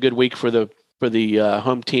 It's been a good week for the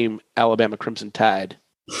home team, Alabama Crimson Tide.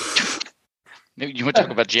 Maybe you want to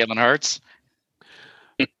talk about Jalen Hurts?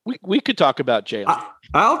 We could talk about Jalen.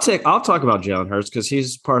 I'll talk about Jalen Hurts because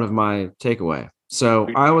he's part of my takeaway. So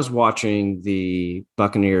I was watching the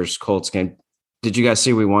Buccaneers Colts game. Did you guys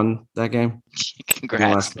see we won that game?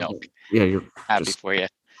 Congrats, Milk. Yeah, you're happy for you.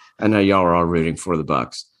 I know y'all are all rooting for the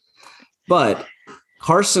Bucs, but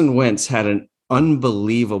Carson Wentz had an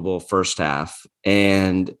unbelievable first half,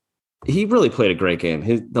 and he really played a great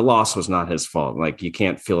game. The loss was not his fault. Like, you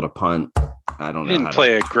can't field a punt. I don't know. He didn't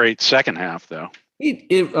play a great second half, though.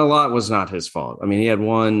 A lot was not his fault. I mean, he had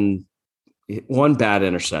one bad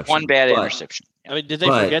interception. One bad interception. I mean, did they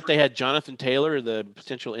But- forget they had Jonathan Taylor, the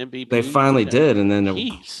potential MVP? They finally did, and then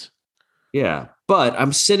Jeez. yeah. But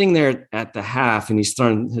I'm sitting there at the half, and he's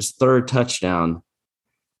throwing his third touchdown,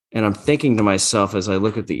 and I'm thinking to myself as I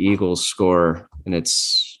look at the Eagles score, and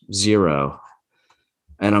it's 0,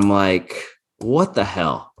 and I'm like, what the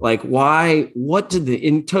hell? Like, why? What did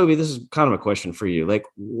and Toby, this is kind of a question for you. Like,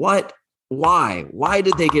 what? Why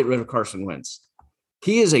did they get rid of Carson Wentz?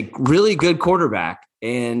 He is a really good quarterback,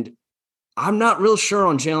 and I'm not real sure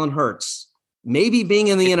on Jalen Hurts maybe being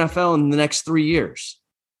in the NFL in the next 3 years.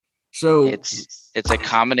 So It's a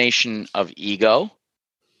combination of ego,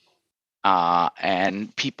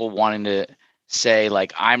 and people wanting to say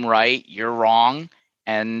like, I'm right, you're wrong,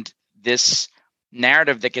 and this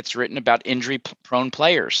narrative that gets written about injury-prone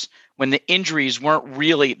players when the injuries weren't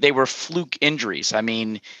really, they were fluke injuries. I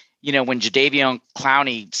mean, when Jadeveon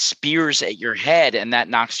Clowney spears at your head and that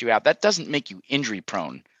knocks you out, that doesn't make you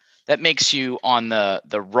injury-prone. That makes you on the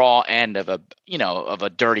raw end of a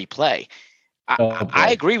dirty play. I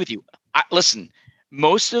agree with you. Listen,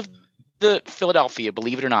 most of the Philadelphia,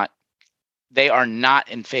 believe it or not, they are not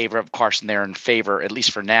in favor of Carson. They're in favor, at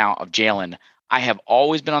least for now, of Jalen. I have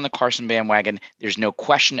always been on the Carson bandwagon. There's no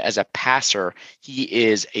question as a passer, he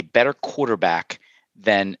is a better quarterback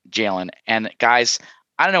than Jalen. And guys,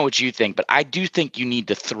 I don't know what you think, but I do think you need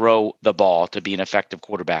to throw the ball to be an effective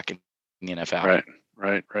quarterback in the NFL.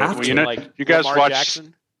 Right. Have Well, to. Like you guys Lamar watch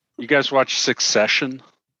Jackson? You guys watch Succession?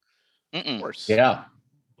 Of course. Yeah,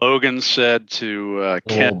 Logan said to a little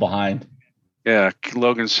Ken. behind. Yeah,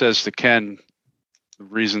 Logan says to Ken, the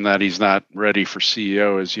reason that he's not ready for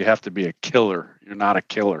CEO is you have to be a killer. You're not a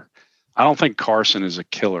killer. I don't think Carson is a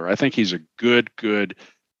killer. I think he's a good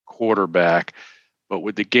quarterback. But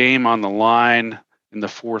with the game on the line in the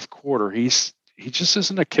fourth quarter, he just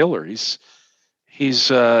isn't a killer.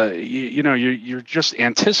 You're just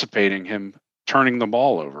anticipating him turning the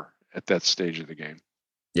ball over at that stage of the game.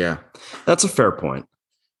 yeah, that's a fair point.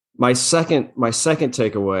 My second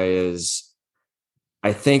takeaway is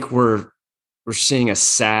I think we're seeing a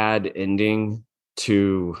sad ending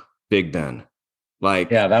to Big Ben.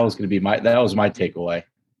 Like, Yeah, that was my takeaway.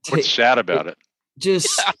 What's sad about it?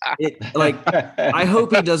 just I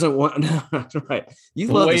hope he doesn't want. Right, you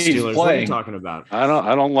The love the way he's Steelers. What are you playing. talking about? I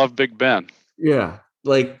don't love Big Ben. Yeah,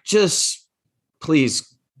 like just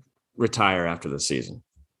please retire after the season.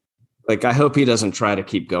 Like, I hope he doesn't try to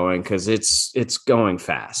keep going because it's going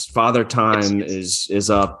fast. Father Time is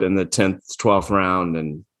up in the 10th, 12th round,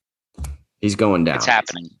 and he's going down. It's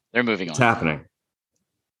happening. They're moving on. It's happening.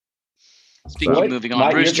 Speaking of moving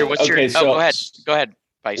on, Rooster, what's your? Go ahead,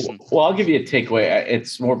 Bison. Well, I'll give you a takeaway.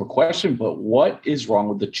 It's more of a question, but what is wrong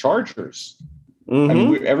with the Chargers? Mhm. I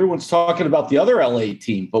mean, everyone's talking about the other LA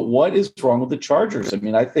team, but what is wrong with the Chargers? I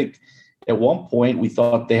mean, I think at one point we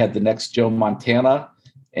thought they had the next Joe Montana,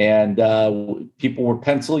 and people were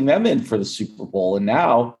penciling them in for the Super Bowl. And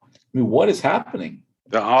now, I mean, what is happening?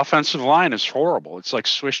 The offensive line is horrible. It's like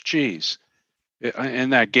Swiss cheese. In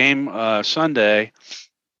that game Sunday,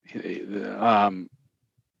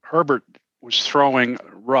 Herbert was throwing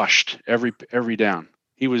rushed every down.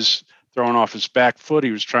 He was throwing off his back foot.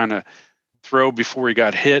 He was trying to throw before he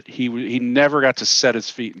got hit. He never got to set his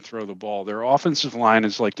feet and throw the ball. Their offensive line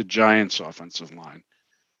is like the Giants' offensive line.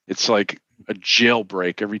 It's like a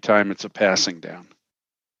jailbreak every time it's a passing down.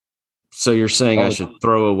 So you're saying I should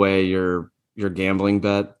throw away your gambling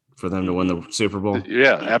bet for them to win the Super Bowl?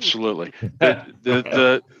 Yeah, absolutely.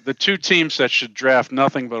 The two teams that should draft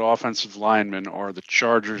nothing but offensive linemen are the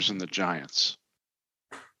Chargers and the Giants.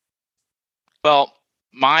 Well,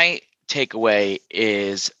 my takeaway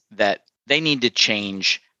is that they need to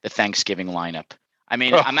change the Thanksgiving lineup. I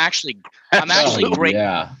mean, I'm actually great.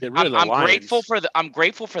 Yeah. I'm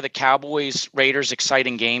grateful for the Cowboys Raiders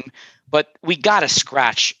exciting game, but we got to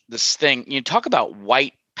scratch this thing. You talk about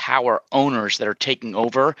white power owners that are taking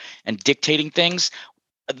over and dictating things.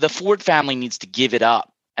 The Ford family needs to give it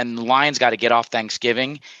up, and the Lions got to get off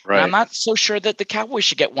Thanksgiving. Right. And I'm not so sure that the Cowboys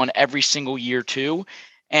should get one every single year too.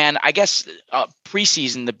 And I guess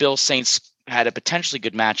preseason, the Bills Saints had a potentially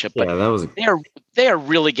good matchup, but Yeah, that was they are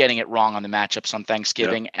really getting it wrong on the matchups on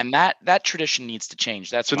Thanksgiving, and that tradition needs to change.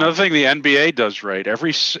 That's It's another thing the NBA does right.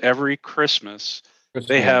 Every Christmas,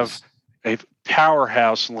 they have a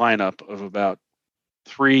powerhouse lineup of about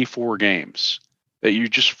 3-4 games that you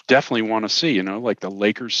just definitely want to see, like the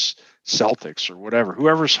Lakers, Celtics, or whatever,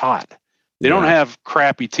 whoever's hot. They don't have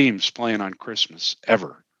crappy teams playing on Christmas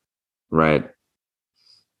ever. right.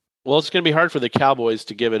 Well, it's going to be hard for the Cowboys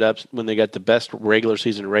to give it up when they got the best regular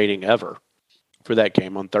season rating ever for that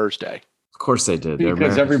game on Thursday. Of course they did. They're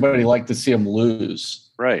Because Americans. everybody liked to see them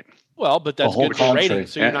lose. Right. Well, but that's whole good for country.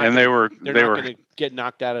 ratings. So you're not and they're they not were going to get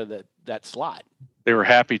knocked out of that slot. they were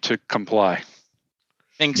happy to comply. I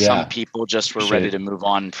think Yeah. some people just were ready Appreciate to move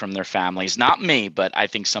on from their families. Not me, but I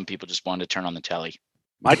think some people just wanted to turn on the telly.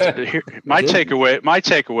 My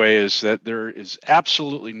takeaway is that there is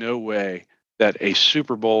absolutely no way that a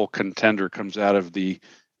Super Bowl contender comes out of the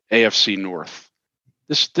AFC North.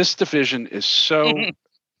 This division is so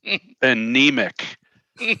anemic.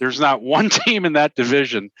 There's not one team in that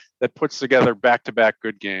division that puts together back-to-back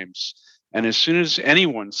good games. And as soon as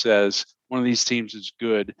anyone says one of these teams is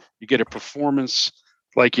good, you get a performance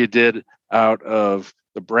like you did out of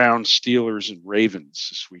the Browns, Steelers, and Ravens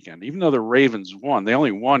this weekend. Even though the Ravens won, they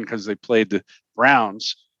only won because they played the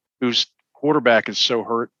Browns, whose quarterback is so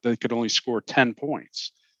hurt they could only score 10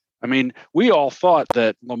 points. I mean, we all thought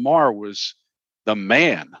that Lamar was the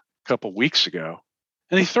man a couple weeks ago,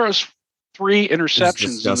 and he throws 3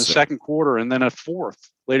 interceptions in the second quarter and then a fourth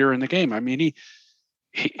later in the game. I mean,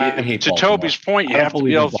 to Toby's point, you have to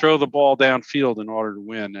be able to throw the ball downfield in order to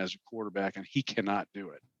win as a quarterback, and he cannot do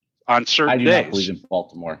it on certain days. I do not believe in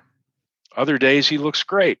Baltimore. Other days he looks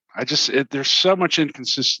great. There's so much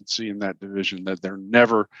inconsistency in that division that they're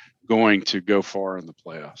never going to go far in the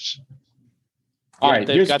playoffs. All right,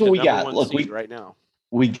 here's what we got. Look, right now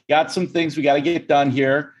we got some things we got to get done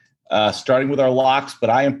here, starting with our locks. But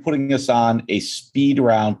I am putting us on a speed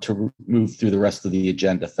round to move through the rest of the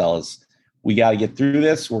agenda, fellas. We got to get through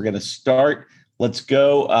this. We're going to start. Let's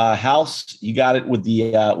go, House. You got it with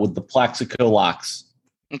the Plaxico locks.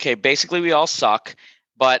 Okay, basically we all suck,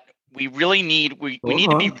 but we really need we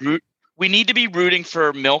need to be rooting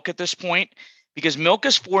for Milk at this point, because Milk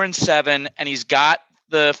is 4-7 and he's got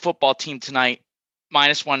the football team tonight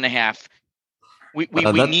 -1.5.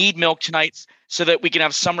 We need Milk tonight so that we can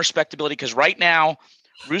have some respectability, because right now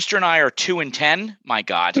Rooster and I are 2-10. My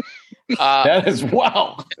God. That is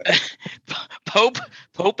wow.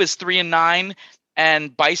 Pope is 3-9.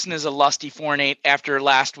 And Bison is a lusty 4-8 after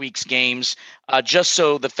last week's games. Just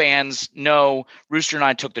so the fans know, Rooster and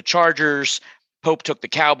I took the Chargers. Pope took the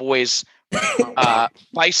Cowboys.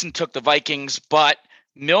 Bison took the Vikings. But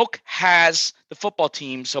Milk has the football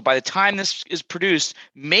team. So by the time this is produced,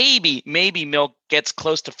 maybe Milk gets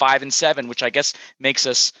close to 5-7, which I guess makes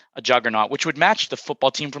us a juggernaut, which would match the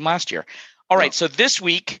football team from last year. All right. So this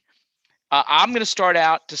week, I'm going to start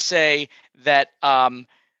out to say that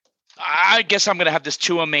I guess I'm going to have this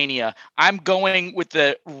Tua mania. I'm going with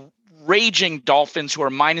the raging Dolphins, who are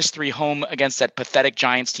 -3 home against that pathetic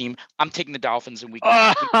Giants team. I'm taking the Dolphins in week.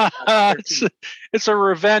 It's a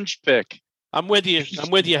revenge pick. I'm with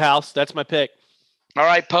you, House. That's my pick. All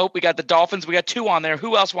right, Pope. We got the Dolphins. We got 2 on there.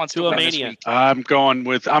 Who else wants to win this week? I'm going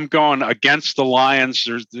against the Lions.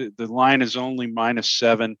 The line is only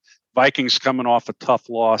 -7. Vikings, coming off a tough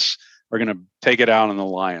loss, are going to take it out on the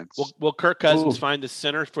Lions. Will Kirk Cousins find the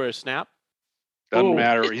center for a snap? Doesn't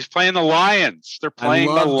matter. He's playing the Lions. They're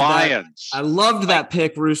playing the Lions. I loved that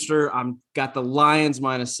pick, Rooster. Got the Lions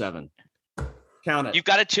 -7. Count it. You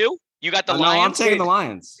got it too? You got the Lions? Lions? I'm taking the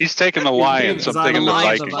Lions. He's taking the Lions. I'm taking the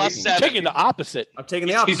Vikings. You're taking the opposite. I'm taking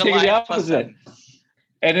the opposite. He's taking the opposite.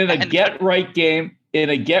 And in a get-right game,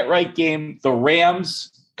 the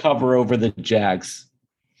Rams cover over the Jags.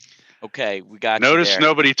 Okay, we got. Notice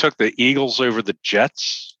nobody took the Eagles over the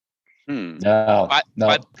Jets. No.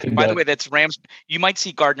 By the way, that's Rams. You might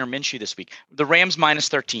see Gardner Minshew this week. The Rams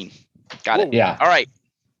 -13. Got it. Yeah. All right.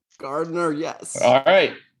 Gardner, yes. All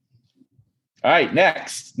right.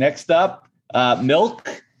 Next up,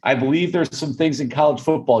 Milk. I believe there's some things in college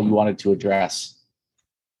football you wanted to address.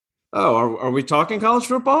 Oh, are we talking college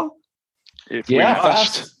football? If you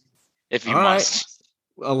must.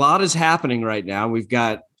 A lot is happening right now. We've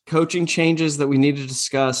got coaching changes that we need to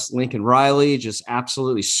discuss. Lincoln Riley just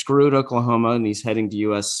absolutely screwed Oklahoma, and he's heading to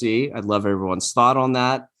USC. I'd love everyone's thought on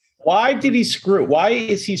that. Why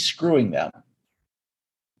is he screwing them?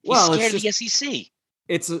 He's scared of the SEC.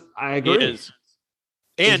 I agree. He is.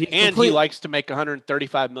 And he likes to make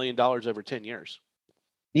 $135 million over 10 years.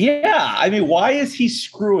 Yeah. I mean, why is he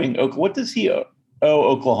screwing? What does he owe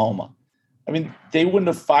Oklahoma? I mean, they wouldn't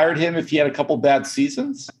have fired him if he had a couple bad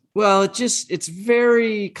seasons. Well, it's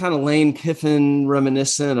very kind of Lane Kiffin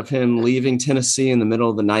reminiscent of him leaving Tennessee in the middle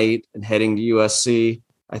of the night and heading to USC.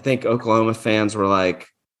 I think Oklahoma fans were like,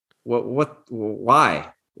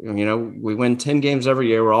 why? You know, we win 10 games every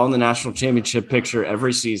year. We're all in the national championship picture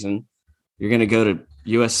every season. You're going to go to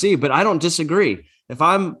USC, but I don't disagree. If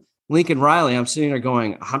I'm Lincoln Riley, I'm sitting there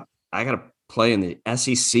going, I got to play in the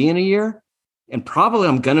SEC in a year, and probably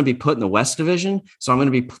I'm going to be put in the West Division. So I'm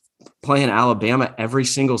going to be playing Alabama every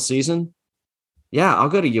single season. Yeah, I'll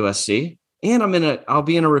go to USC, and I'll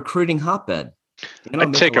be in a recruiting hotbed. And I'll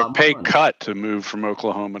I'd make take a a lot pay more money. cut to move from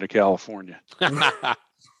Oklahoma to California.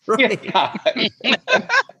 Right. Yeah.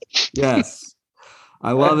 Yes.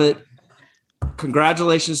 I love it.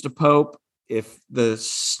 Congratulations to Pope. If the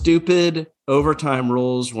stupid overtime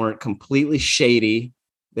rules weren't completely shady,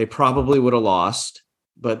 they probably would have lost.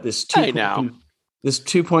 But this Hey, now. this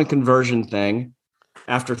 2-point conversion thing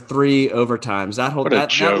after 3 overtimes, that whole What a that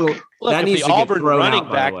joke. will, Look, that if needs the to get Auburn thrown running out, by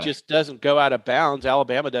the back way. just doesn't go out of bounds,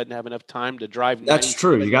 Alabama doesn't have enough time to drive. That's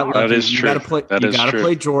true. You got 97 That lucky. is You true. got to play. That you is got to true.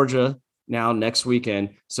 play Georgia now next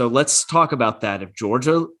weekend. So let's talk about that. If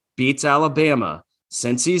Georgia beats Alabama,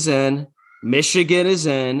 Cincy's in, Michigan is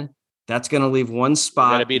in. That's going to leave one You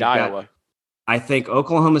spot. got to beat You've got- Iowa. I think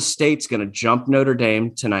Oklahoma State's going to jump Notre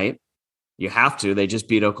Dame tonight. You have to. They just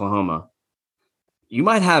beat Oklahoma. You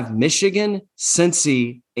might have Michigan,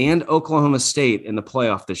 Cincy, and Oklahoma State in the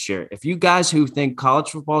playoff this year. If you guys who think college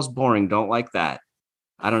football is boring don't like that,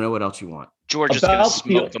 I don't know what else you want. Georgia's going to About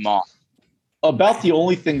smoke the- them all. About the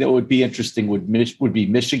only thing that would be interesting would be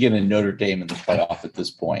Michigan and Notre Dame in the playoff at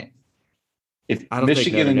this point. If I don't think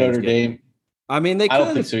Michigan and Notre Notre Dame's Dame, I mean, they could. I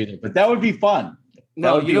don't think so either. But that would be fun.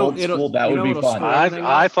 That would be old school. That would be fun.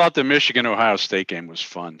 I thought the Michigan-Ohio State game was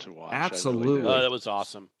fun to watch. I really Absolutely. did. Oh, that was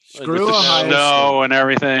awesome. Screw With the Ohio snow and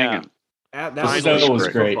everything. Yeah. And That snow was was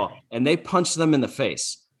great. football. And they punched them in the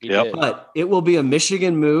face. He Yep. did. But it will be a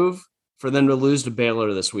Michigan move for them to lose to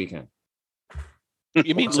Baylor this weekend.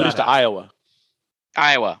 You mean What's lose that? to Iowa?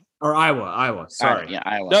 Iowa. Or Iowa. Sorry. Yeah,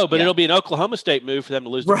 Iowa. No, but Yeah. it'll be an Oklahoma State move for them to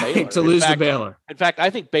lose to Baylor. Right, to In lose to fact- Baylor. In fact, I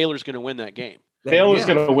think Baylor's going to win that game, Baylor's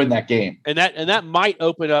Yeah. going to win that game. and that might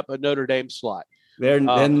open up a Notre Dame slot. Then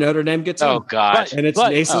Notre Dame gets Oh in. God. And it's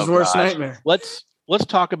But- Nace's oh, worst gosh. nightmare. Let's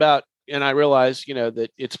talk about. And I realize, that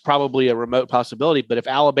it's probably a remote possibility, but if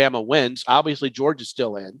Alabama wins, obviously Georgia's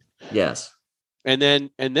still in, Yes. and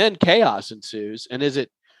then chaos ensues. And is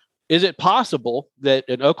it possible that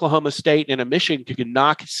an Oklahoma State and a Michigan could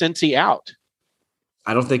knock Cincy out?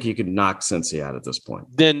 I don't think you could knock Cincy out at this point.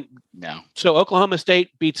 Then No. so Oklahoma State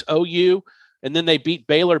beats OU, and then they beat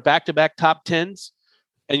Baylor back-to-back top tens,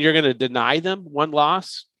 and you're going to deny them one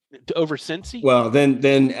loss over Cincy? Well,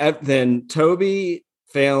 then Toby,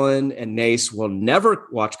 Phelan, and Nace will never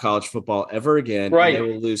watch college football ever again. Right. And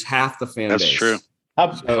they will lose half the fan That's base. true.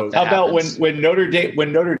 How So- about happens. when Notre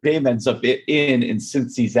Dame ends up in and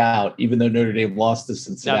Cincy's out, even though Notre Dame lost to Now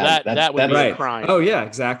Cincinnati? that would be right. a crime. Oh yeah,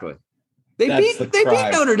 exactly. They That's beat the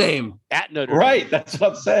crime. Notre Dame. At Notre Dame. right. That's what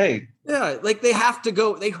I'm saying. Yeah, like they have to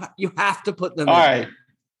go. You have to put them. All in. right,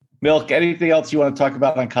 Milk. Anything else you want to talk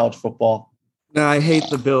about on college football? No, I hate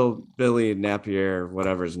the Billy Napier,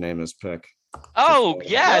 whatever his name is, pick. Oh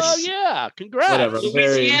yes. Oh yeah, congrats. Whatever.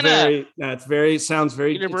 Louisiana. Sounds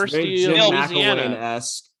very University it's very of Jim Louisiana.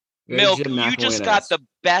 McElwain-esque. Very Milk, Jim you just McElwain-esque. got the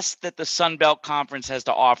best that the Sun Belt Conference has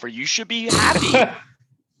to offer. You should be happy.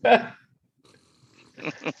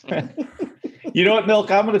 You know what,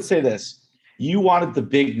 Milk? I'm going to say this. You wanted the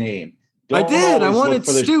big name. I Don't did. I always wanted look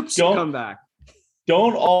for the- Stoops to don't- come back.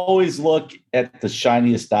 Don't always look at the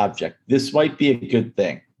shiniest object. This might be a good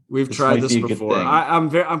thing. We've This tried might this be a good before. thing.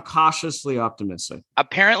 I'm cautiously optimistic.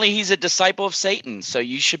 Apparently, he's a disciple of Satan, so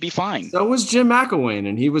you should be fine. So was Jim McElwain,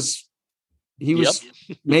 and he was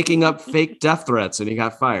making up fake death threats, and he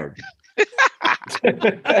got fired.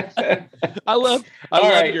 I love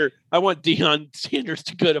right. I want Deion Sanders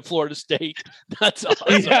to go to Florida State. That's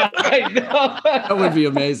awesome. Yeah, I know. That would be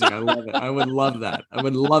amazing. I love it. I would love that. I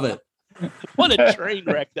would love it. What a train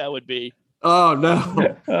wreck that would be. Oh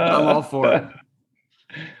no, I'm all for it.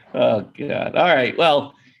 Oh God! All right.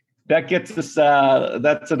 Well, that gets us.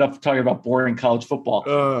 That's enough talking about boring college football.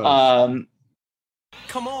 Come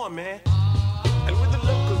on, man. And with the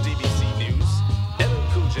local DBC news, LL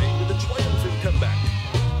Cool J with a triumphant comeback.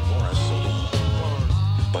 For a saloon.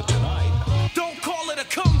 But tonight, don't call it a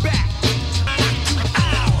comeback. I knocked you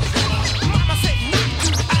out. Mama said knock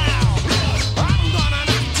you out. I'm gonna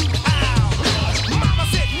knock you out. Mama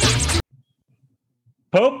said knock you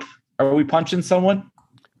Pope, are we punching someone?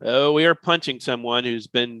 Oh, we are punching someone who's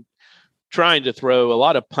been trying to throw a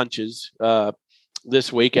lot of punches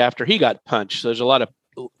this week after he got punched. So there's a lot of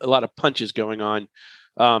punches going on.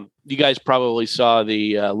 You guys probably saw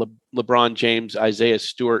the LeBron James Isaiah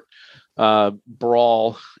Stewart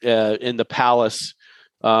brawl in the Palace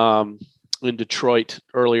in Detroit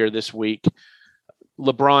earlier this week.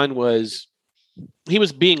 LeBron was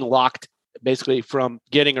being locked basically from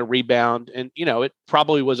getting a rebound, and it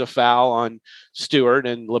probably was a foul on Stewart,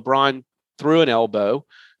 and LeBron threw an elbow.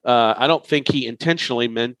 I don't think he intentionally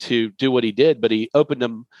meant to do what he did, but he opened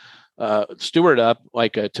him Stewart up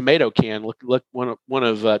like a tomato can. Look one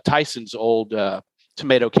of Tyson's old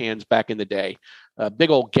tomato cans back in the day. a big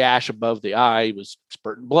old gash above the eye. He was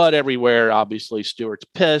spurting blood everywhere. Obviously, Stewart's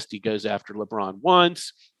pissed. He goes after LeBron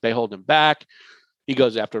once. They hold him back. He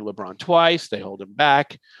goes after LeBron twice. They hold him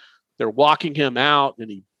back. They're walking him out, and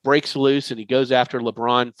he breaks loose, and he goes after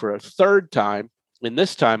LeBron for a third time. And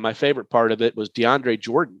this time, my favorite part of it was DeAndre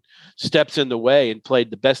Jordan steps in the way and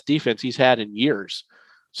played the best defense he's had in years.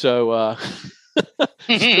 So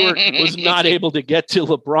Stewart was not able to get to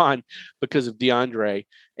LeBron because of DeAndre.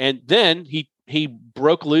 And then he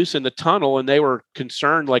broke loose in the tunnel, and they were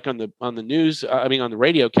concerned, like on the news, on the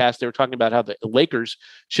radio cast, they were talking about how the Lakers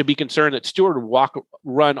should be concerned that Stewart would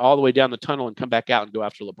run all the way down the tunnel and come back out and go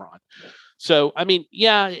after LeBron. So, I mean,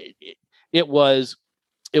 yeah, it was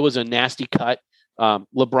a nasty cut.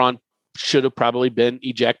 LeBron should have probably been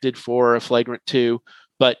ejected for a flagrant 2,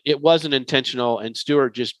 but it wasn't intentional, and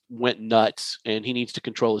Stewart just went nuts, and he needs to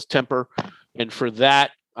control his temper. And for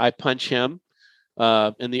that, I punch him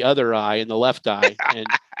in the other eye, in the left eye, and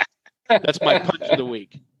that's my punch of the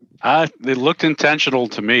week. It looked intentional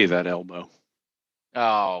to me, that elbow.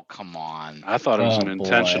 Oh, come on. I thought it was an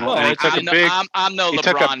intentional. Well, He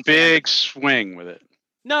took a big swing with it.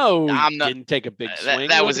 No, he didn't take a big swing.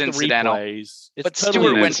 That was incidental. But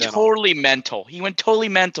Stewart went totally mental. He went totally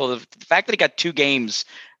mental. The fact that he got 2 games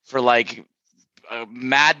for like a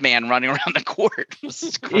madman running around the court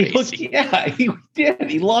was crazy. He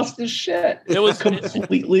did. He lost his shit. It was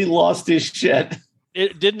completely lost his shit.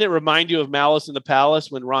 Didn't it remind you of Malice in the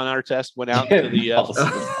Palace when Ron Artest went out to the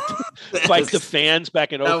fight the fans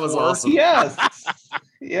back in 2004? That was awesome. Yes.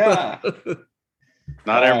 Yeah.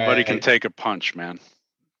 Not everybody can take a punch, man.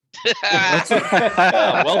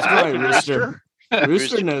 Well, right, Rooster.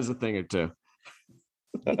 Rooster knows a thing or two.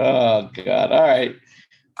 Oh God! All right.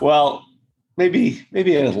 Well, maybe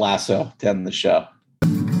a lasso to end the show.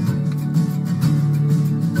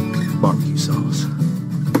 Barbecue sauce.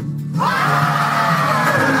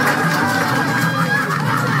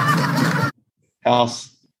 House.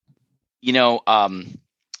 We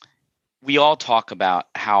all talk about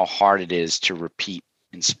how hard it is to repeat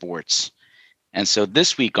in sports. And so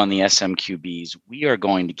this week on the SMQBs, we are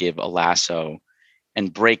going to give a lasso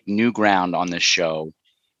and break new ground on this show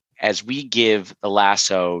as we give the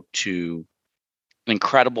lasso to an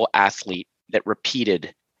incredible athlete that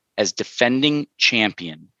repeated as defending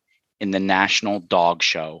champion in the National Dog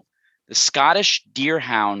Show. The Scottish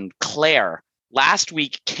Deerhound Claire last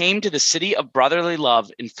week came to the city of brotherly love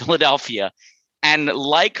in Philadelphia, and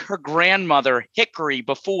like her grandmother Hickory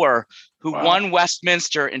before, who won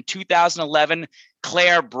Westminster in 2011,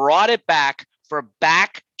 Claire brought it back for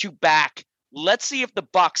back-to-back. Let's see if the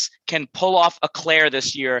Bucks can pull off a Claire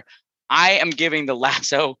this year. I am giving the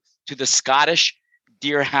lasso to the Scottish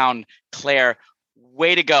Deerhound Claire.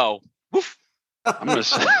 Way to go. Woof. I'm gonna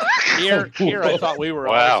say, here I thought we were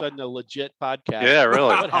all of a sudden a legit podcast. Yeah, really.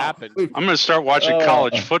 What happened? I'm going to start watching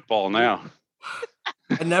college football now.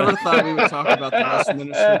 I never thought we would talk about the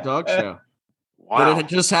Westminster Dog Show. Wow. But it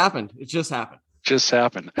just happened. It just happened. Just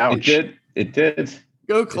happened. Ouch. It did.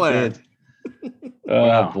 Go, Claire.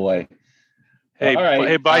 Oh boy. Hey, all right.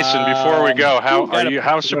 Hey, Bison. Before we go,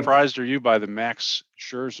 how surprised are you by the Max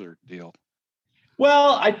Scherzer deal?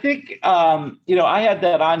 Well, I think I had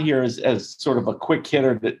that on here as sort of a quick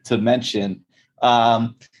hitter to mention.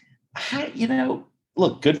 Look,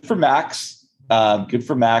 good for Max. Good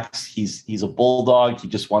for Max. He's a bulldog. He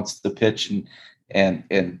just wants to pitch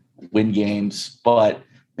and win games. But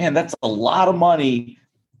man, that's a lot of money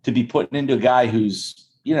to be putting into a guy who's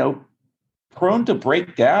prone to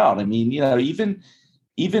break down. I mean,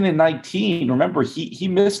 even in 19, remember he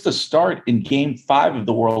missed a start in Game 5 of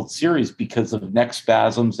the World Series because of neck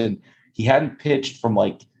spasms, and he hadn't pitched from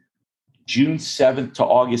like June 7th to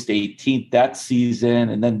August 18th that season.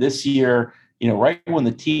 And then this year, right when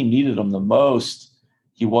the team needed him the most,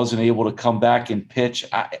 he wasn't able to come back and pitch.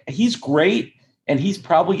 He's great, and he's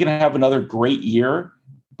probably going to have another great year.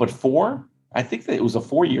 But I think that it was a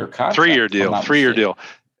 4-year contract. 3-year deal. 3-year deal.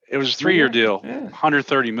 It was a 3-year deal,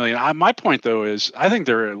 $130 million. My point, though, is I think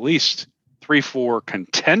there are at least 3-4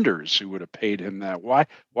 contenders who would have paid him that. Why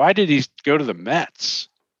did he go to the Mets?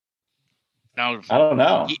 No, I don't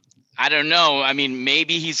know. I don't know. I mean,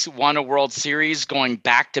 maybe he's won a World Series going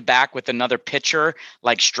back to back with another pitcher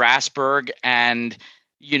like Strasburg and,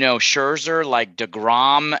 Scherzer, like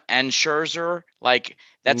DeGrom and Scherzer. Like,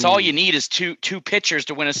 that's all you need is two pitchers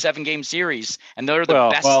to win a 7-game series, and they're the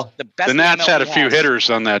best. The best. The Nats had a few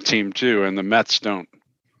hitters on that team too, and the Mets don't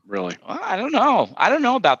really. Well, I don't know. I don't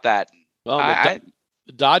know about that. Well,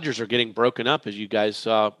 the Dodgers are getting broken up, as you guys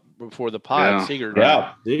saw before the pod. Seager's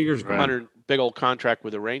 $100 big old contract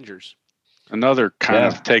with the Rangers. Another kind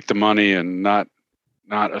of take the money and not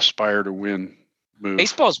aspire to win move.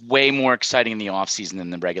 Baseball's way more exciting in the off season than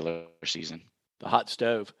the regular season. The hot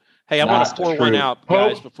stove. Hey, I want to pour one true. out,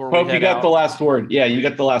 guys, before we Pope, head you got out. the last word. Yeah, you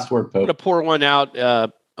got the last word, I'm going to Pope. pour one out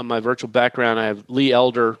on my virtual background. I have Lee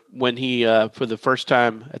Elder when he, for the first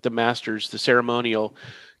time at the Masters, the ceremonial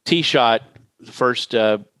tee shot, the first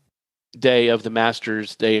day of the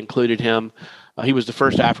Masters, they included him. He was the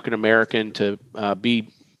first African American to be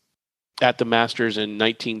at the Masters in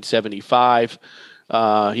 1975.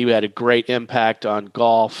 He had a great impact on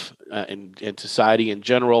golf and society in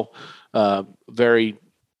general. Very,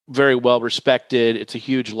 very well respected. It's a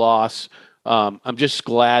huge loss. I'm just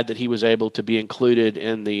glad that he was able to be included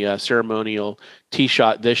in the ceremonial tee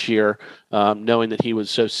shot this year, knowing that he was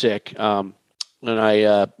so sick. And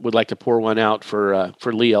I would like to pour one out for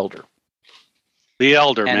Lee Elder. Lee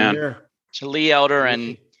Elder, And man. To Lee Elder,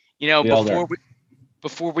 and Lee Elder.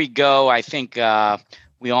 before we go, I think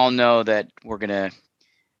we all know that we're going to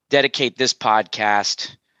dedicate this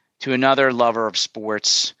podcast to another lover of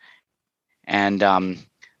sports and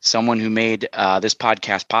someone who made this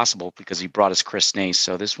podcast possible because he brought us Chris Nace.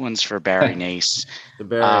 So this one's for Barry Nace. The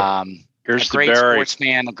Barry. Here's A to great Barry.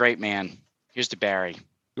 sportsman, a great man. Here's to Barry.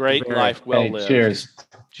 Great Barry. life well Hey, lived. cheers.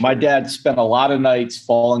 My dad spent a lot of nights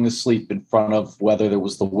falling asleep in front of whether there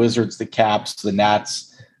was the Wizards, the Caps, the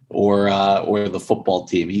Nats, or the football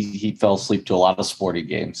team. He fell asleep to a lot of sporting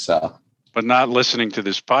games. So But not listening to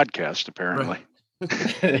this podcast, apparently.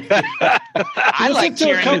 I liked to a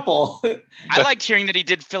hearing couple. I liked hearing that he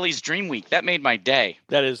did Phillies Dream Week. That made my day.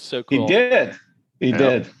 That is so He cool. did. He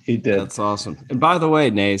did. That's awesome. And by the way,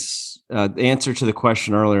 Nace, the answer to the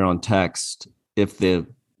question earlier on text, if the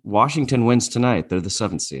Washington wins tonight, they're the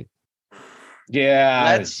 7th seed.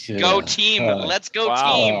 Yeah. Let's go team. Let's go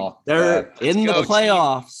team. They're in the go, team.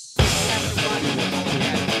 playoffs.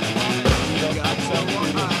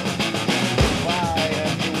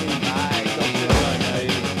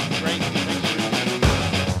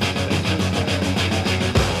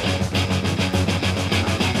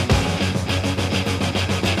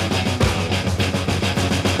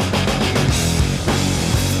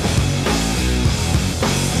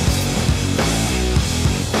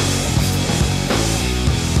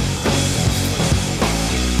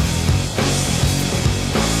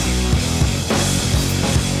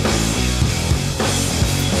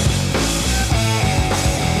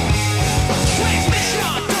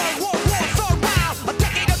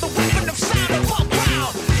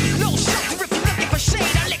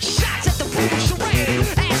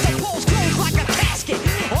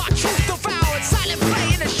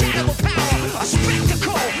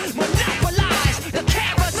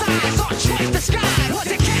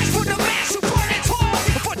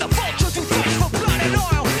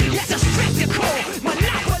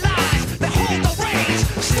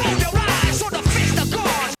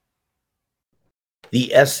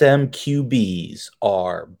 The SMQBs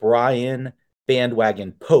are Brian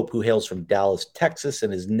Bandwagon Pope, who hails from Dallas, Texas,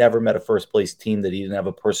 and has never met a first-place team that he didn't have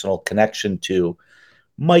a personal connection to.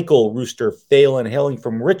 Michael Rooster Phelan, hailing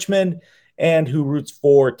from Richmond, and who roots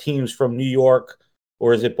for teams from New York,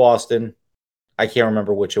 or is it Boston? I can't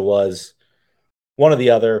remember which it was. One or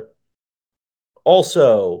the other.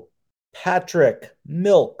 Also, Patrick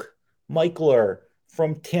Milk Michler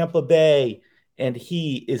from Tampa Bay, and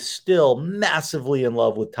he is still massively in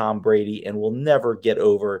love with Tom Brady and will never get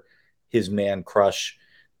over his man crush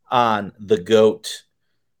on the GOAT.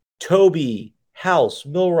 Toby House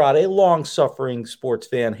Milrod, a long-suffering sports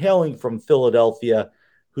fan hailing from Philadelphia,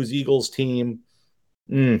 whose Eagles team,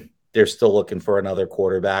 they're still looking for another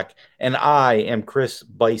quarterback. And I am Chris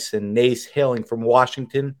Bison Nace, hailing from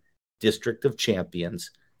Washington, District of Champions.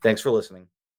 Thanks for listening.